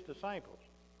be his disciples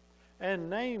and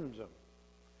names them.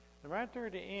 And right there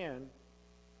at the end,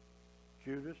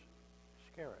 Judas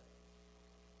Iscariot.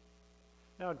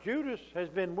 Now, Judas has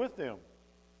been with them,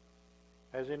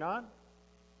 has he not?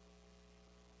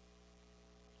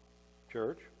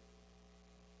 Church.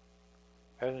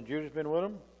 Hasn't Judas been with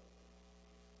them?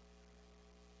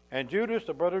 And Judas,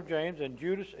 the brother of James, and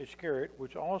Judas Iscariot,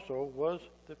 which also was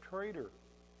the traitor.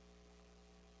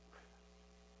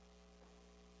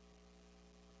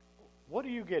 What are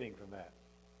you getting from that,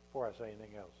 before I say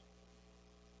anything else?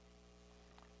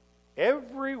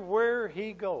 Everywhere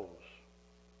he goes,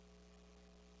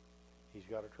 he's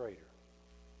got a traitor.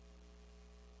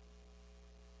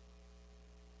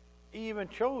 He even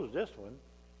chose this one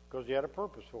because he had a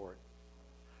purpose for it.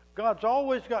 God's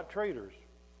always got traitors.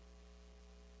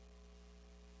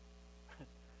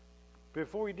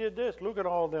 Before he did this, look at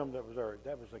all of them that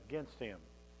was against him.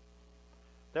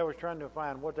 That was trying to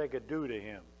find what they could do to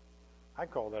him. I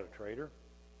call that a traitor.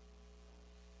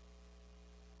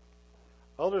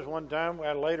 Others one time,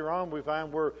 later on, we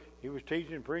find where he was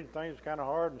teaching and preaching things kind of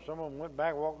hard, and some of them went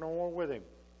back, walked no more with him.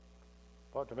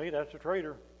 But to me, that's a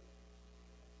traitor.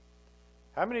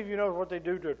 How many of you know what they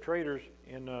do to traitors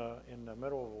in the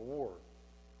middle of a war?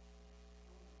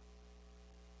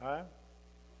 Huh?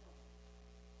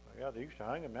 Yeah, they used to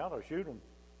hang them. Now they'll shoot them.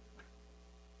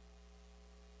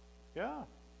 Yeah.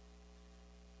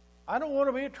 I don't want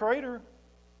to be a traitor.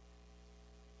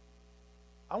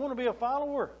 I want to be a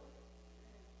follower.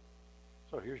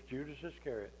 So here's Judas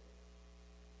Iscariot,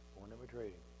 the one that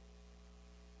betrayed him.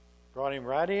 Brought him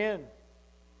right in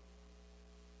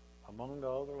among the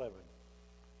other 11.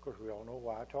 Of course, we all know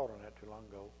why I taught on that too long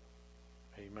ago.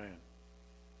 Amen.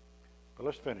 But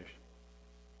let's finish.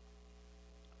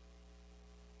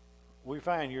 We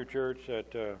find here, church,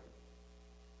 that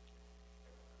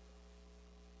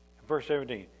verse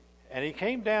 17, and he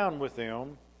came down with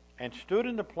them and stood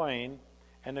in the plain,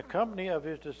 and the company of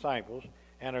his disciples,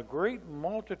 and a great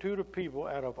multitude of people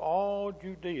out of all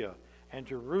Judea and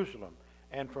Jerusalem,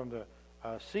 and from the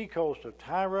seacoast of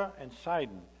Tyre and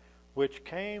Sidon, which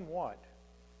came what?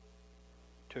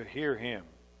 To hear him.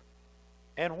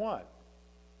 And what?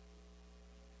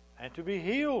 And to be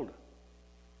healed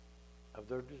of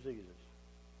their diseases.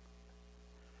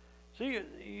 See,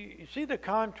 you see the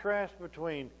contrast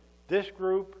between this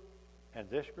group and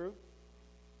this group?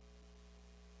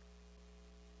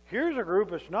 Here's a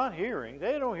group that's not hearing.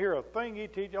 They don't hear a thing he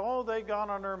teaches. All they got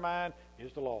on their mind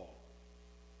is the law.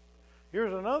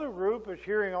 Here's another group that's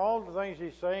hearing all the things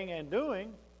he's saying and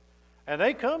doing, and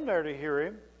they come there to hear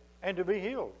him and to be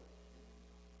healed.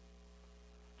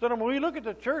 So then when we look at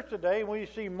the church today and we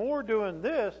see more doing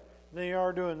this than they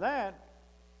are doing that,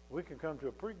 we can come to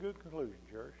a pretty good conclusion,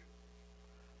 church.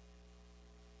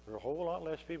 There are a whole lot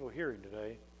less people hearing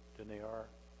today than they are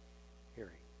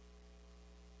hearing.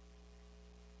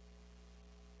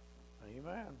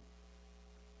 Amen.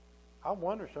 I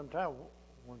wonder sometimes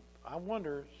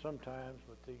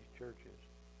with these churches,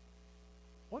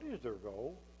 what is their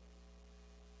goal?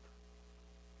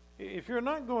 If you're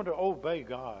not going to obey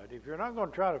God, if you're not going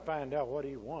to try to find out what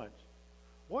He wants,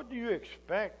 what do you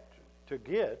expect to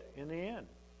get in the end?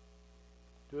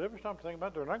 Do you ever stop to think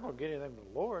about it? They're not going to get anything from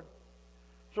the Lord.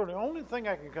 So the only thing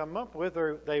I can come up with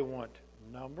are they want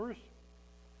numbers,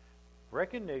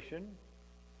 recognition,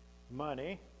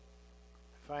 money,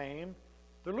 fame.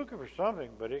 They're looking for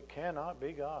something, but it cannot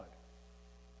be God.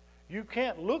 You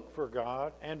can't look for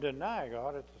God and deny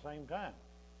God at the same time.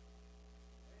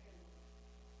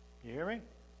 You hear me?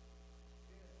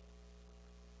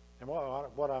 And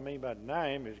what I mean by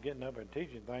denying is getting up and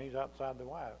teaching things outside the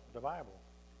Bible,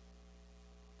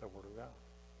 the Word of God.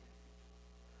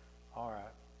 All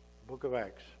right, Book of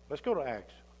Acts. Let's go to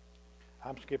Acts.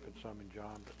 I'm skipping some in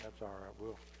John, but that's all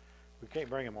right. We can't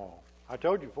bring them all. I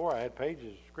told you before I had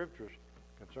pages of scriptures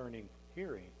concerning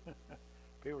hearing.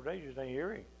 People today just ain't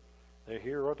hearing. They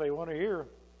hear what they want to hear.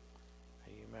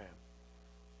 Amen.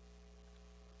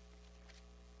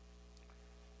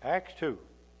 Acts 2.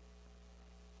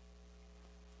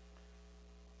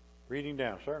 Reading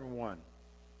down, starting 1.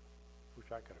 Wish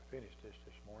I could have finished this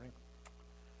morning.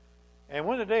 And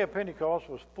when the day of Pentecost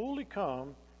was fully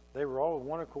come, they were all with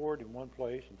one accord in one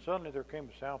place, and suddenly there came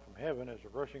a sound from heaven as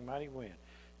a rushing mighty wind,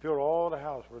 filled all the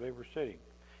house where they were sitting.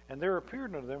 And there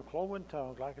appeared unto them cloven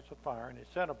tongues like as of fire, and it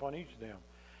sat upon each of them.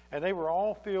 And they were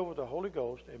all filled with the Holy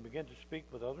Ghost, and began to speak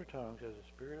with other tongues as the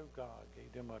Spirit of God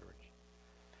gave them utterance.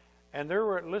 And there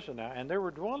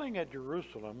were dwelling at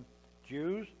Jerusalem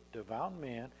Jews, devout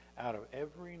men, out of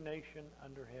every nation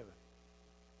under heaven.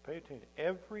 Pay attention.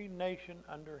 Every nation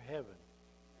under heaven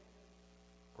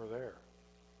were there.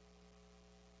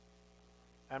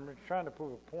 I'm trying to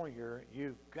prove a point here.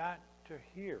 You've got to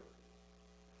hear.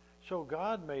 So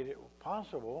God made it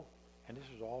possible, and this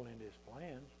is all in His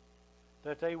plans,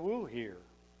 that they will hear.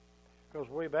 Because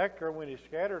way back there when He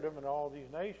scattered them in all these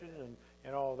nations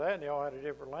and all that, and they all had a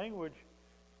different language.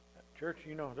 Church,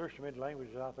 you know, there's so many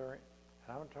languages out there. And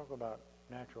I'm not talking about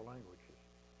natural languages.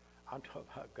 I'm talking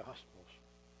about gospels.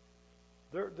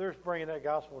 They're bringing that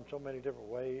gospel in so many different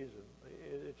ways,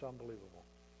 and it's unbelievable.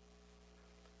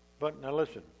 But now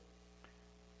listen.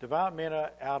 Devout men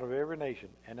out of every nation.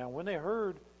 And now when they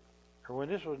heard, or when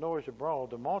this was noised abroad,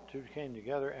 the multitudes came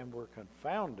together and were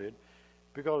confounded,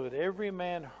 because that every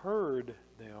man heard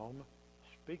them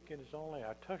speak in his own language.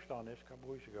 I touched on this a couple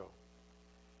weeks ago.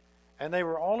 And they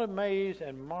were all amazed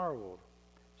and marveled,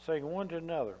 saying one to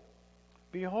another,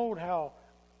 Behold,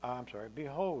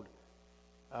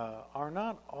 are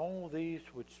not all these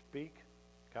which speak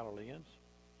Galileans?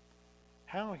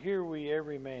 How hear we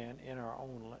every man in our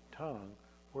own tongue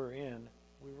wherein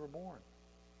we were born?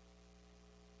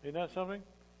 Isn't that something?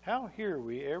 How hear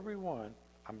we every man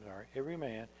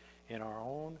in our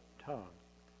own tongue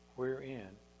wherein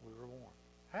we were born?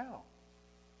 How?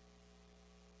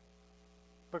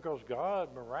 Because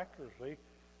God miraculously,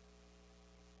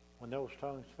 when those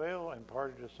tongues fell and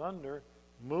parted asunder,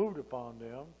 moved upon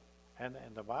them, and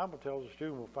the Bible tells us too,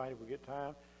 and we'll find it if we get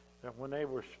time, that when they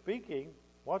were speaking,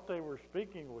 what they were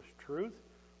speaking was truth,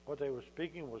 what they were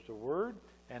speaking was the Word,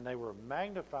 and they were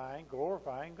magnifying,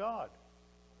 glorifying God.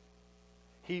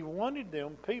 He wanted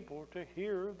them people to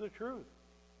hear the truth.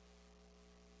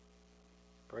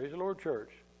 Praise the Lord,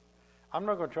 church. I'm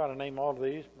not going to try to name all of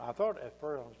these. I thought at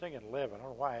first I was thinking 11. I don't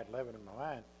know why I had 11 in my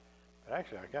mind. But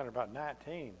actually I counted about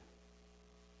 19.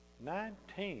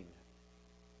 19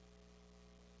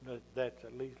 that's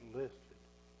at least listed.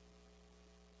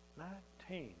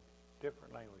 19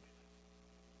 different languages.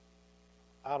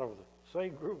 Out of the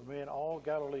same group of men, all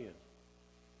Galileans.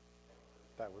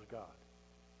 That was God.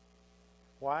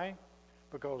 Why?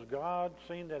 Because God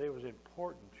seen that it was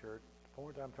important, church. The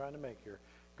point I'm trying to make here.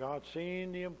 God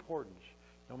seen the importance.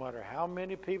 No matter how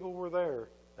many people were there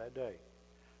that day,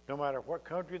 no matter what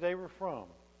country they were from,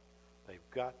 they've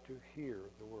got to hear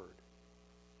the Word.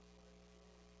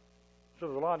 So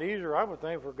it's a lot easier, I would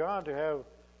think, for God to have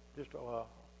just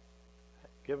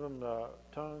give them the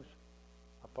tongues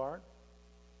apart.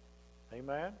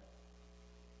 Amen.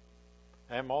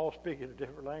 And them all speaking a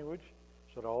different language,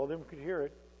 so that all of them could hear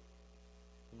it,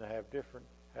 and to have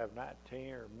 19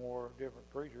 or more different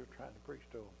preachers trying to preach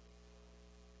to them.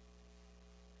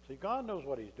 See, God knows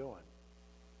what He's doing.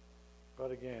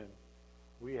 But again,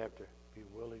 we have to be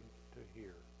willing to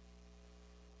hear.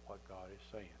 what God is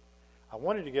saying. I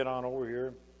wanted to get on over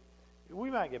here.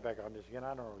 We might get back on this again.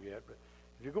 I don't know yet. But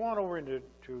if you go on over into,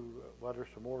 well, there's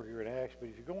some more here in Acts, but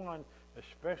if you go on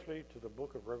especially to the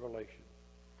book of Revelation,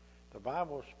 the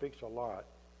Bible speaks a lot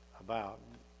about,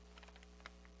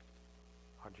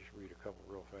 I'll just read a couple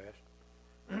real fast.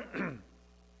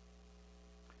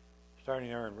 Starting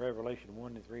there in Revelation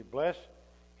 1 and 3, blessed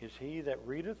is he that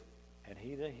readeth and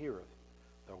he that heareth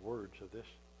the words of this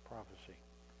prophecy,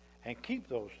 and keep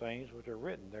those things which are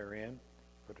written therein,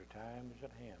 for the time is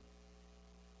at hand.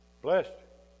 Blessed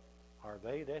are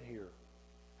they that hear.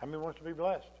 How many wants to be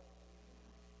blessed?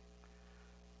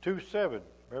 2:7,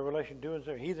 Revelation 2 and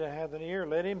 7, he that hath an ear,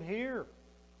 let him hear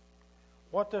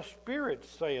what the Spirit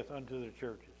saith unto the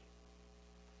churches.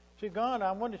 See, God,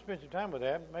 I want to spend some time with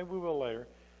that. Maybe we will later.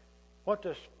 What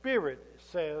the Spirit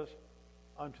says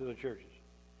unto the churches.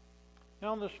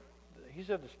 Now, he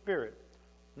said the Spirit,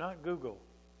 not Google.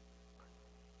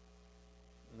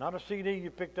 Not a CD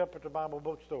you picked up at the Bible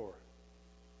bookstore.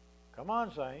 Come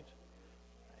on, saints.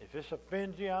 If this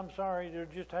offends you, I'm sorry. It'll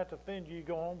just have to offend you. You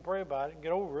go home, pray about it, and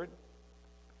get over it.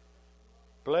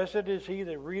 Blessed is he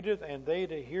that readeth, and they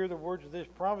that hear the words of this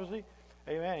prophecy.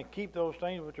 Amen. And keep those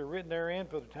things which are written therein,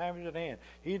 for the time is at hand.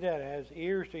 He that has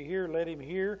ears to hear, let him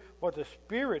hear what the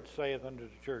Spirit saith unto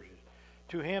the churches.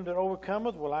 To him that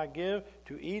overcometh will I give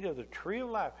to eat of the tree of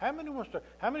life. How many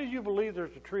of you believe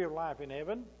there's a tree of life in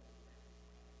heaven?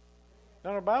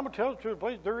 Now the Bible tells us to a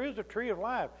place there is a tree of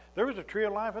life. There was a tree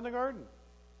of life in the garden.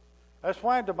 That's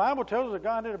why the Bible tells us that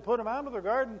God had to put them out of the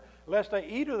garden lest they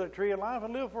eat of the tree of life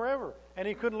and live forever. And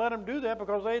he couldn't let them do that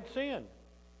because they had sinned.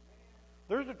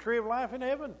 There's a tree of life in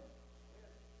heaven.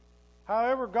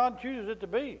 However God chooses it to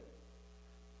be.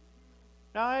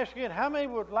 Now I ask again, how many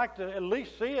would like to at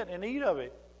least see it and eat of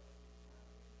it?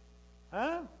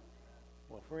 Huh?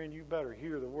 Well, friend, you better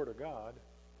hear the Word of God.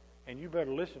 And you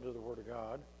better listen to the Word of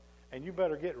God. And you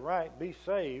better get right, be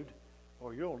saved,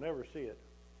 or you'll never see it.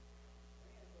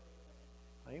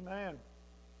 Amen.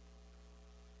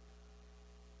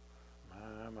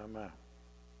 My.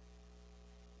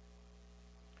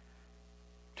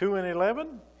 2 and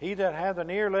 11, he that hath an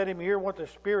ear, let him hear what the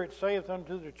Spirit saith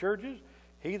unto the churches.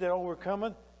 He that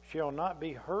overcometh shall not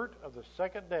be hurt of the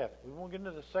second death. We won't get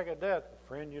into the second death.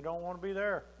 Friend, you don't want to be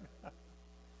there.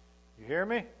 You hear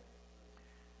me?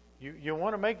 You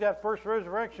want to make that first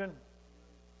resurrection.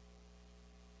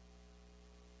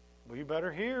 Well, you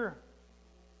better hear.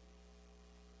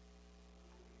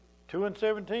 2 and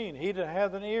 17, he that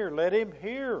hath an ear, let him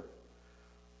hear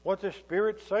what the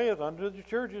Spirit saith unto the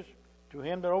churches. To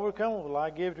him that overcometh will I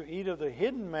give to eat of the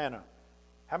hidden manna.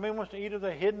 How many wants to eat of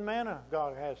the hidden manna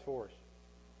God has for us?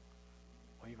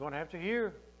 Well, you're going to have to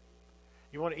hear.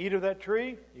 You want to eat of that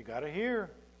tree? You got to hear.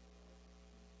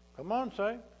 Come on,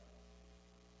 say.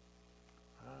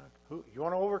 You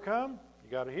want to overcome?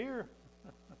 You got to hear.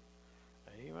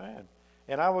 Amen.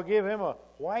 And I will give him a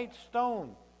white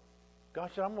stone. God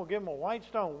said, I'm going to give him a white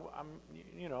stone.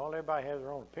 Everybody has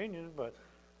their own opinions, but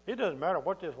it doesn't matter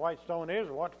what this white stone is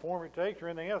or what form it takes or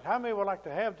anything else. How many would like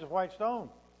to have this white stone?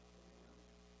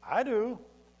 I do.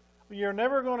 You're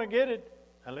never going to get it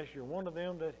unless you're one of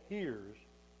them that hears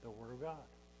the Word of God.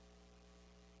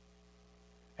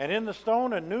 And in the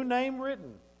stone a new name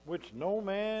written, which no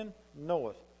man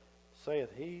knoweth, saith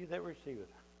he that receiveth.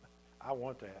 I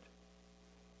want that.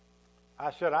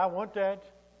 I said, I want that.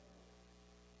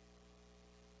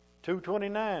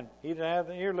 2:29, he that hath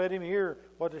an ear, let him hear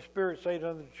what the Spirit saith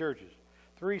unto the churches.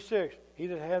 3:6, he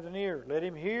that hath an ear, let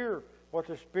him hear what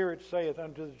the Spirit saith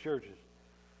unto the churches.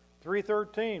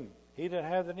 3:13, he that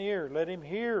hath an ear, let him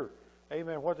hear,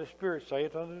 amen, what the Spirit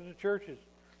saith unto the churches.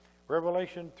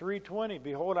 Revelation 3:20,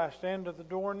 behold, I stand at the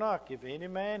door and knock. If any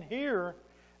man hear,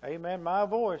 amen, my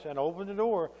voice, and open the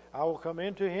door, I will come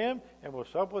into him and will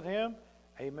sup with him,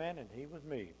 amen, and he with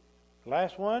me.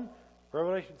 Last one,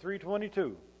 Revelation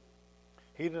 3:22.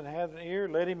 He that hath an ear,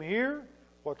 let him hear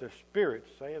what the Spirit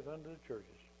saith unto the churches.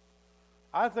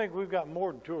 I think we've got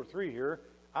more than 2 or 3 here.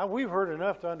 We've heard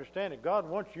enough to understand it. God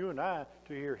wants you and I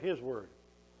to hear His Word.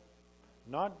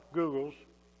 Not Google's,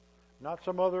 not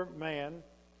some other man,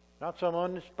 not some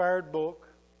uninspired book.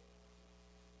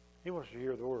 He wants to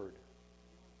hear the Word.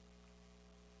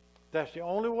 That's the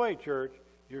only way, church,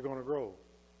 you're going to grow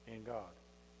in God.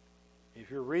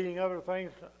 If you're reading other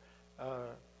things,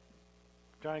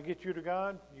 trying to get you to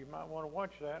God, you might want to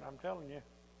watch that. I'm telling you.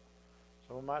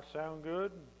 Some of it might sound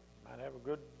good, might have a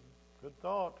good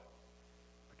thought,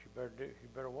 but you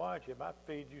better watch. It might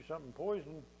feed you something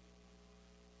poison.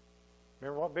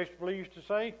 Remember what Bishop Lee used to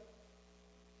say?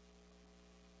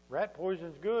 Rat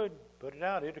poison's good. Put it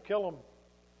out, it'll kill them.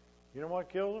 You know what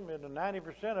kills them? And the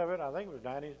 90% of it, I think it was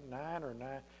 99 or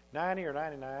 90 or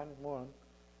 99, one,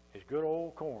 is good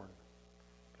old corn.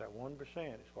 That 1%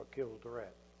 is what kills the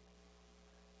rat.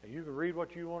 And you can read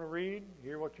what you want to read,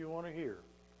 hear what you want to hear,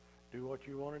 do what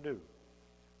you want to do.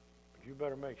 But you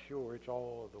better make sure it's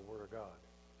all of the Word of God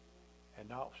and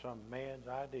not some man's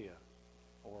idea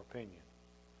or opinion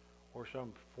or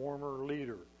some former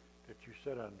leader that you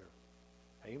sit under.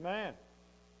 Amen.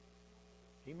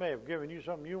 He may have given you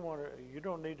something you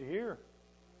don't need to hear.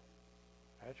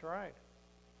 That's right.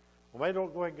 Well, maybe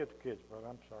don't go ahead and get the kids, brother.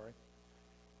 I'm sorry.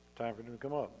 Time for them to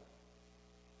come up.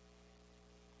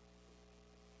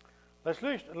 Let's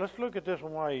look at this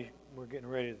one while we're getting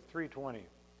ready. 3:20.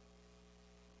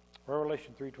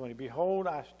 Revelation 3:20. Behold,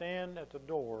 I stand at the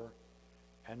door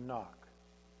and knock.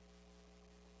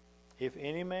 If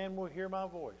any man will hear my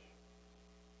voice,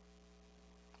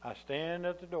 I stand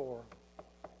at the door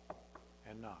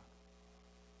and knock.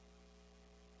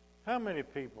 How many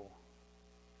people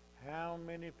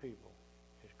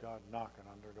is God knocking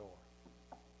on their door?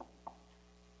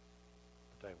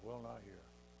 But they will not hear.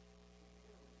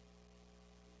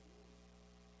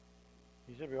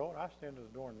 He said, behold, I stand at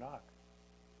the door and knock.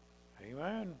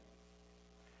 Amen.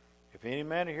 If any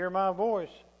man will hear my voice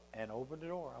and open the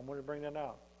door. I'm going to bring that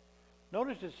out.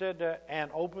 Notice it said that,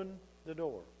 and open the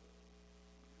door.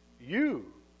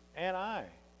 You and I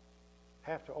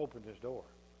have to open this door.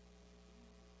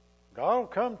 God will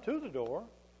come to the door.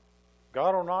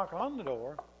 God will knock on the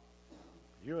door.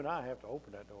 You and I have to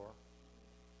open that door.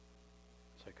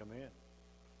 Say, come in.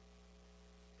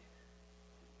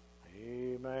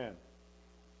 Amen.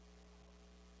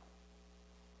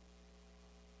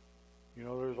 You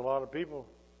know, there's a lot of people,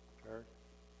 church,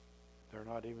 they're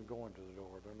not even going to the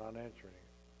door. They're not answering it.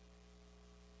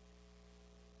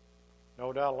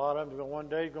 No doubt a lot of them one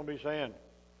day going to be saying,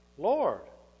 Lord,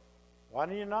 why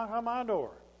didn't you knock on my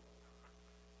door?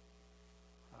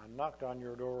 I knocked on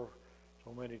your door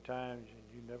so many times and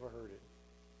you never heard it.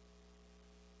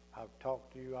 I've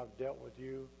talked to you. I've dealt with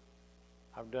you.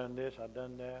 I've done this. I've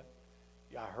done that.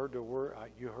 I heard the word.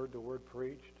 You heard the word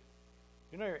preached.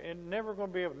 You know, and never going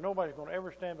to be able. Nobody's going to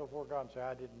ever stand before God and say,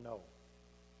 "I didn't know.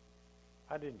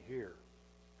 I didn't hear.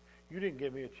 You didn't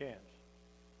give me a chance."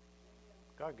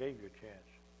 God gave you a chance.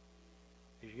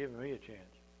 He's given me a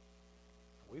chance.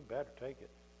 We better take it.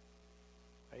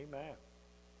 Amen.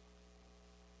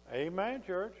 Amen,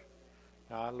 church.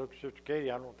 Now I look at Sister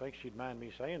Katie. I don't think she'd mind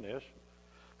me saying this.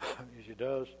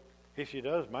 If she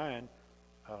does mind,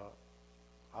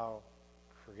 I'll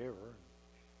forgive her.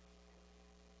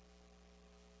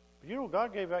 But you know,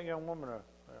 God gave that young woman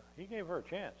He gave her a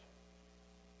chance.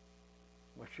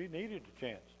 Well, she needed a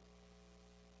chance.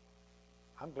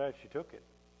 I'm glad she took it.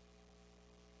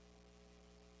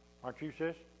 Aren't you,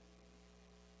 sis?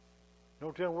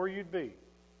 Don't tell where you'd be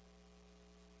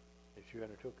if you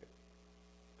hadn't took it.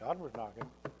 God was knocking.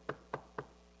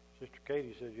 Sister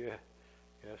Katie said, "Yeah,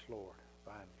 yes, Lord."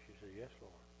 Fine. She said, "Yes,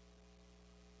 Lord."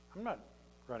 I'm not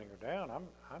running her down. I'm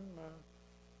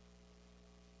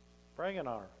bragging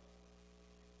on her.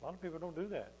 A lot of people don't do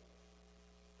that.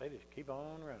 They just keep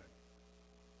on running.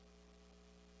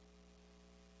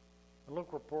 And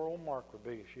look where poor old Mark would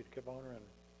be if she'd kept on running.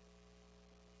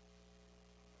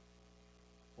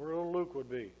 Where little Luke would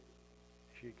be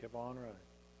if she kept on running.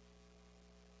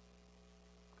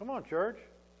 Come on, church.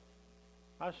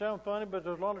 I sound funny, but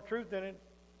there's a lot of truth in it.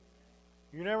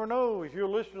 You never know, if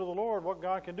you'll listen to the Lord, what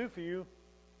God can do for you.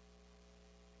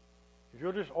 If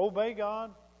you'll just obey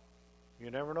God, you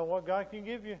never know what God can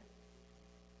give you.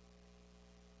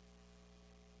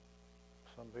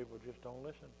 Some people just don't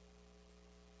listen.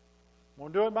 I'm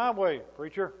going to do it my way,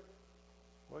 preacher.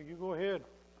 Well, you go ahead.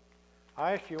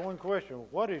 I ask you one question.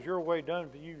 What has your way done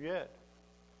for you yet?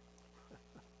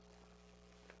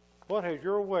 What has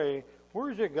your way,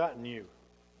 where has it gotten you?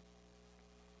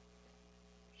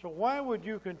 So why would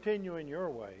you continue in your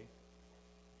way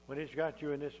when it's got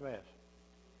you in this mess?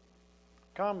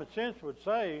 Common sense would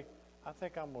say, I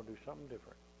think I'm going to do something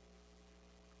different.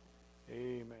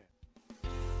 Amen.